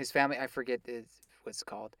his family. I forget what's it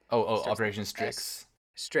called. oh, Starts with Operation S. Strix.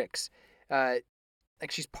 Strix. Uh,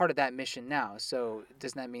 like she's part of that mission now. So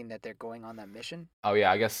doesn't that mean that they're going on that mission? Oh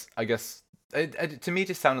yeah, I guess to me it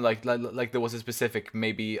just sounded like there was a specific,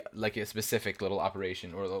 maybe like a specific little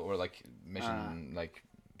operation or like Uh, mission like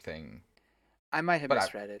thing, I might have but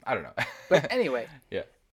misread it. I don't know. But anyway, Yeah.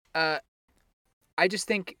 uh, I just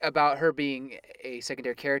think about her being a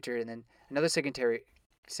secondary character, and then another secondary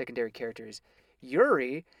character is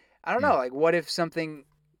Yuri. I don't Hmm. know. Like, what if something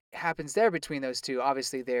happens there between those two?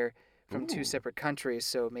 Obviously, they're from two Ooh. separate countries,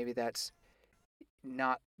 so maybe that's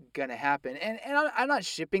not gonna happen. And I'm not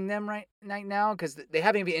shipping them right now because they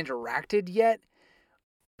haven't even interacted yet.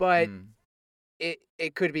 But Hmm.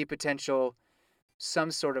 it could be potential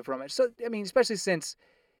some sort of romance. So I mean, especially since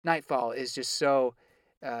Nightfall is just so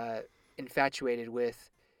uh, infatuated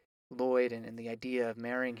with Lloyd and the idea of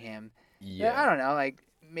marrying him. I Yeah. don't know, like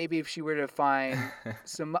maybe if she were to find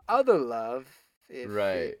some other love, if it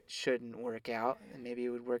Right. shouldn't work out, and maybe it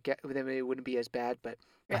would work out, then it wouldn't be as bad. But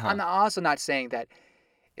Uh-huh. I'm also not saying that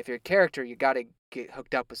if you're a character, you got to get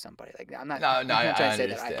hooked up with somebody. Like I'm not, No, no, I'm not I trying to say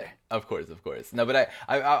that understand. either. Of course, of course. No, but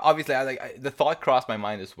I obviously the thought crossed my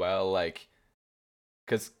mind as well, like,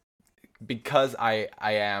 because I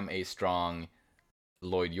am a strong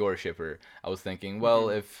Lloyd Yor shipper. I was thinking, well,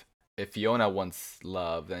 Hmm. if Fiona wants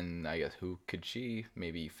love, then I guess who could she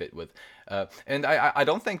maybe fit with? And I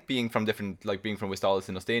don't think being from different, like being from Westalis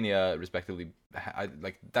and Ostania, respectively,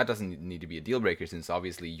 like that doesn't need to be a deal breaker, since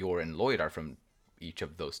obviously Yor and Lloyd are from each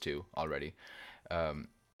of those two already. Um,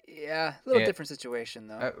 Yeah, a little and, different situation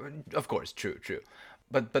though. of course, true, true.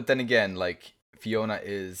 But then again, like Fiona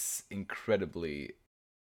is incredibly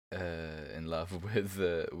in love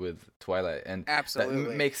with Twilight, and that Absolutely.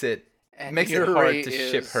 And makes it hard Yuri to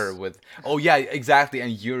ship her is. with. Oh yeah, exactly.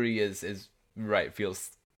 And Yuri is right,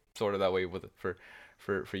 feels sort of that way with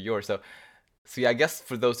for yours. So yeah, I guess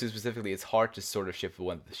for those two specifically, it's hard to sort of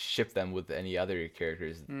ship them with any other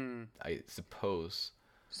characters, Hmm. I suppose.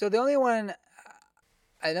 So the only one,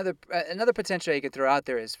 another potential you could throw out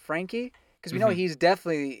there is Frankie, because we know Hmm. he's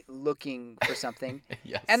definitely looking for something, and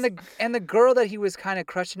Yes. the girl that he was kind of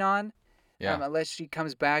crushing on, Yeah. unless she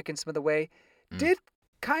comes back in some other way, Mm. did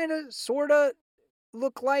kind of sorta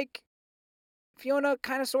look like Fiona,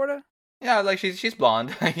 kind of sorta. Yeah, like she's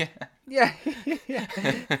blonde. Yeah. Yeah, yeah,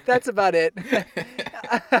 that's about it.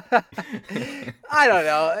 I don't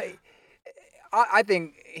know. I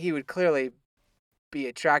think he would clearly be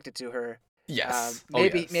attracted to her. Yes. Oh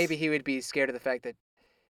Maybe yes. he would be scared of the fact that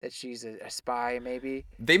she's a spy. Maybe.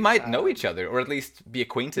 They might know each Um, other, or at least be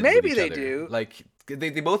acquainted with maybe each they other. do, Like they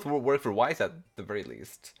both work for Wise at the very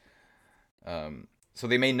least. So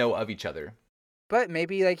they may know of each other. but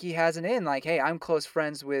maybe like he has an in. Like, hey, I'm close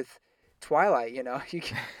friends with Twilight.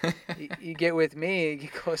 You get with me, you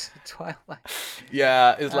get close to Twilight.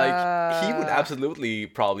 Yeah, it's like he would Uh, absolutely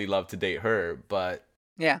probably love to date her, but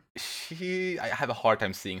yeah. I have a hard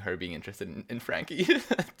time seeing her being interested in Frankie.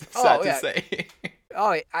 Oh Sad to yeah. say.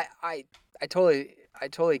 Oh, I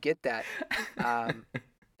totally get that. Um,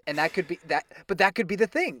 and that could be that, but that could be the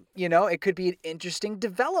thing. It could be an interesting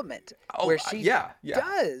development Oh where she yeah, yeah,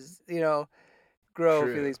 does, grow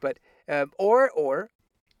true. feelings, but or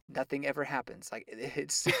nothing ever happens. Like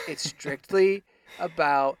it's strictly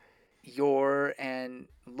about Yor and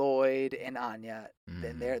Lloyd and Anya,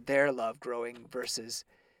 then Mm. their love growing versus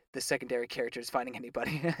the secondary characters finding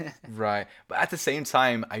anybody. Right. But at the same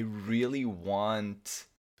time, I really want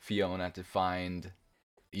Fiona to find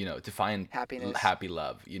Happiness. happy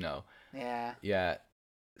love. Yeah, Yeah.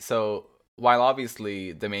 So, while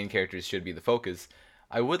obviously the main characters should be the focus,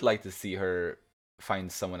 I would like to see her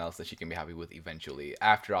find someone else that she can be happy with eventually,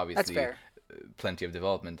 after that's obviously fair. plenty of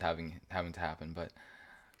development having to happen, but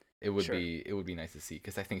Sure. it would be nice to see,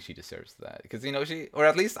 because I think she deserves that, because she, or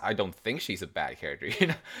at least I don't think she's a bad character.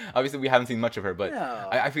 Obviously we haven't seen much of her, but No.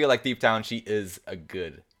 I feel like deep down she is a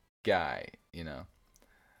good guy.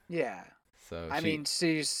 Yeah. So I she, mean,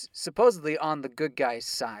 she's supposedly on the good guy's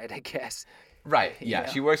side, I guess. right, You yeah,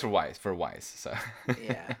 know. she works for Wise, so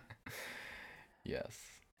Yeah. yes.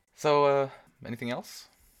 So anything else?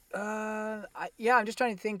 Yeah, I'm just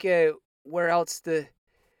trying to think where else the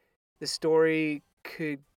story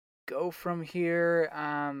could go from here?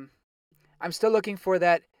 I'm still looking for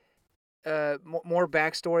that more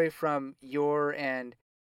backstory from Yor and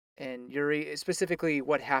Yuri, specifically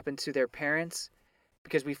what happened to their parents,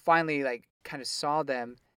 because we finally like kind of saw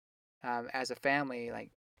them as a family, like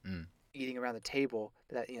Mm. eating around the table.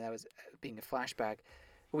 That that was being a flashback,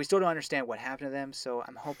 but we still don't understand what happened to them. So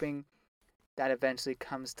I'm hoping that eventually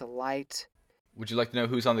comes to light. Would you like to know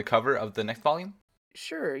who's on the cover of the next volume?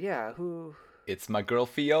 Sure, yeah. Who? It's my girl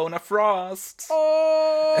Fiona Frost.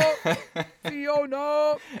 Oh,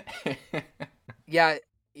 Fiona. Yeah,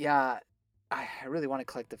 yeah. I really want to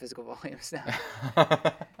collect the physical volumes now.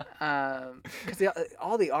 Because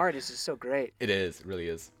all the art is just so great. It is, it really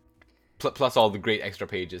is. Plus all the great extra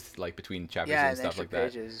pages, like between chapters Yeah, and stuff extra like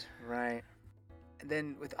that. pages, right? And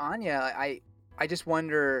then with Anya, I just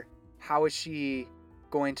wonder how is she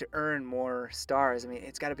going to earn more stars? I mean,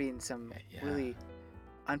 it's got to be in some Yeah. really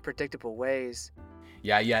unpredictable ways.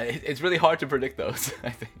 Yeah, it's really hard to predict those,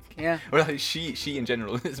 I think. Yeah. Well, she in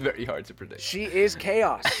general is very hard to predict. She is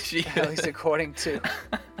chaos, She at least according to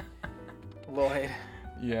Lloyd.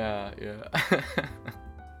 Yeah.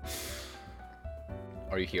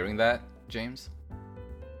 Are you hearing that, James?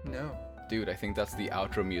 No, Dude, I think that's the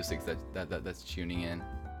outro music that's tuning in.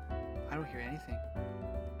 I don't hear anything.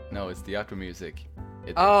 No, it's the outro music.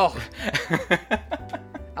 Oh.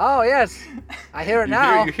 Oh yes, I hear it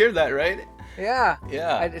now. You hear that, right? Yeah.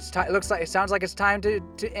 Yeah. It sounds like it's time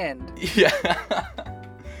to end.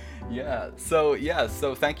 Yeah.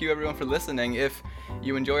 So thank you everyone for listening. If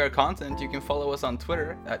you enjoy our content, you can follow us on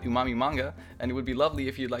Twitter at Umami Manga, and it would be lovely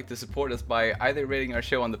if you'd like to support us by either rating our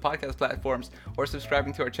show on the podcast platforms or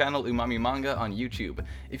subscribing to our channel Umami Manga on YouTube.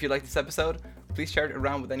 If you like this episode, please share it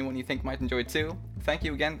around with anyone you think might enjoy it too. Thank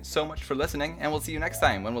you again so much for listening, and we'll see you next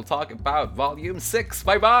time when we'll talk about Volume 6.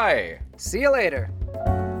 Bye bye! See you later.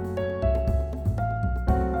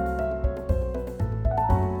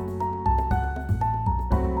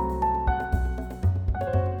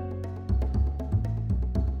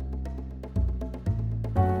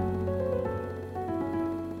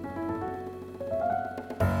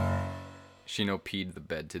 Shino peed the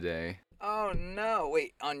bed today. Oh no!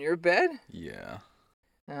 Wait, on your bed? Yeah.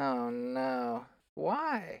 Oh no!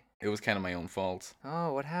 Why? It was kind of my own fault.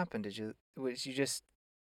 Oh, what happened? Was you just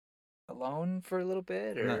alone for a little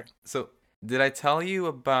bit, or? No. So, did I tell you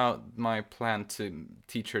about my plan to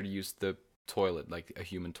teach her to use the toilet, like a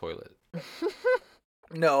human toilet?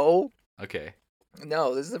 No. Okay.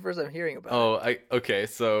 No, this is the first I'm hearing about. Oh, okay.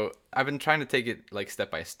 So I've been trying to take it like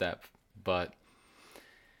step by step, but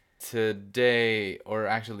today, or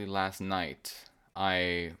actually last night,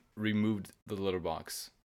 I removed the litter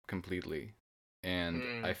box completely, and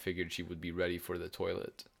I figured she would be ready for the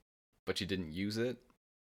toilet, but she didn't use it.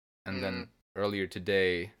 And then earlier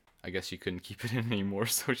today, I guess she couldn't keep it in anymore,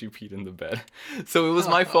 so she peed in the bed. So it was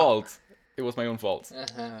my fault. It was my own fault.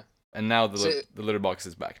 Uh-huh. And now the litter box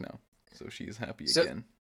is back now, so she is happy again.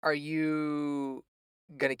 Are you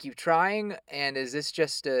gonna keep trying? And is this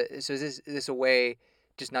just is this a way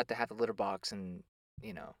just not to have the litter box and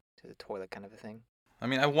to the toilet kind of a thing? I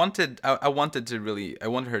mean, I wanted her to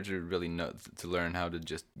really know to learn how to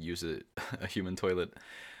just use a human toilet,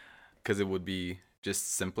 because it would be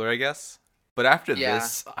just simpler, I guess. But after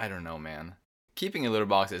this, I don't know, man. Keeping a litter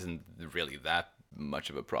box isn't really that much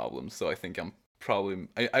of a problem, so I think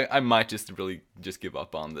I might just really just give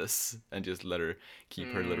up on this and just let her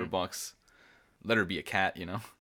keep her litter box. Let her be a cat,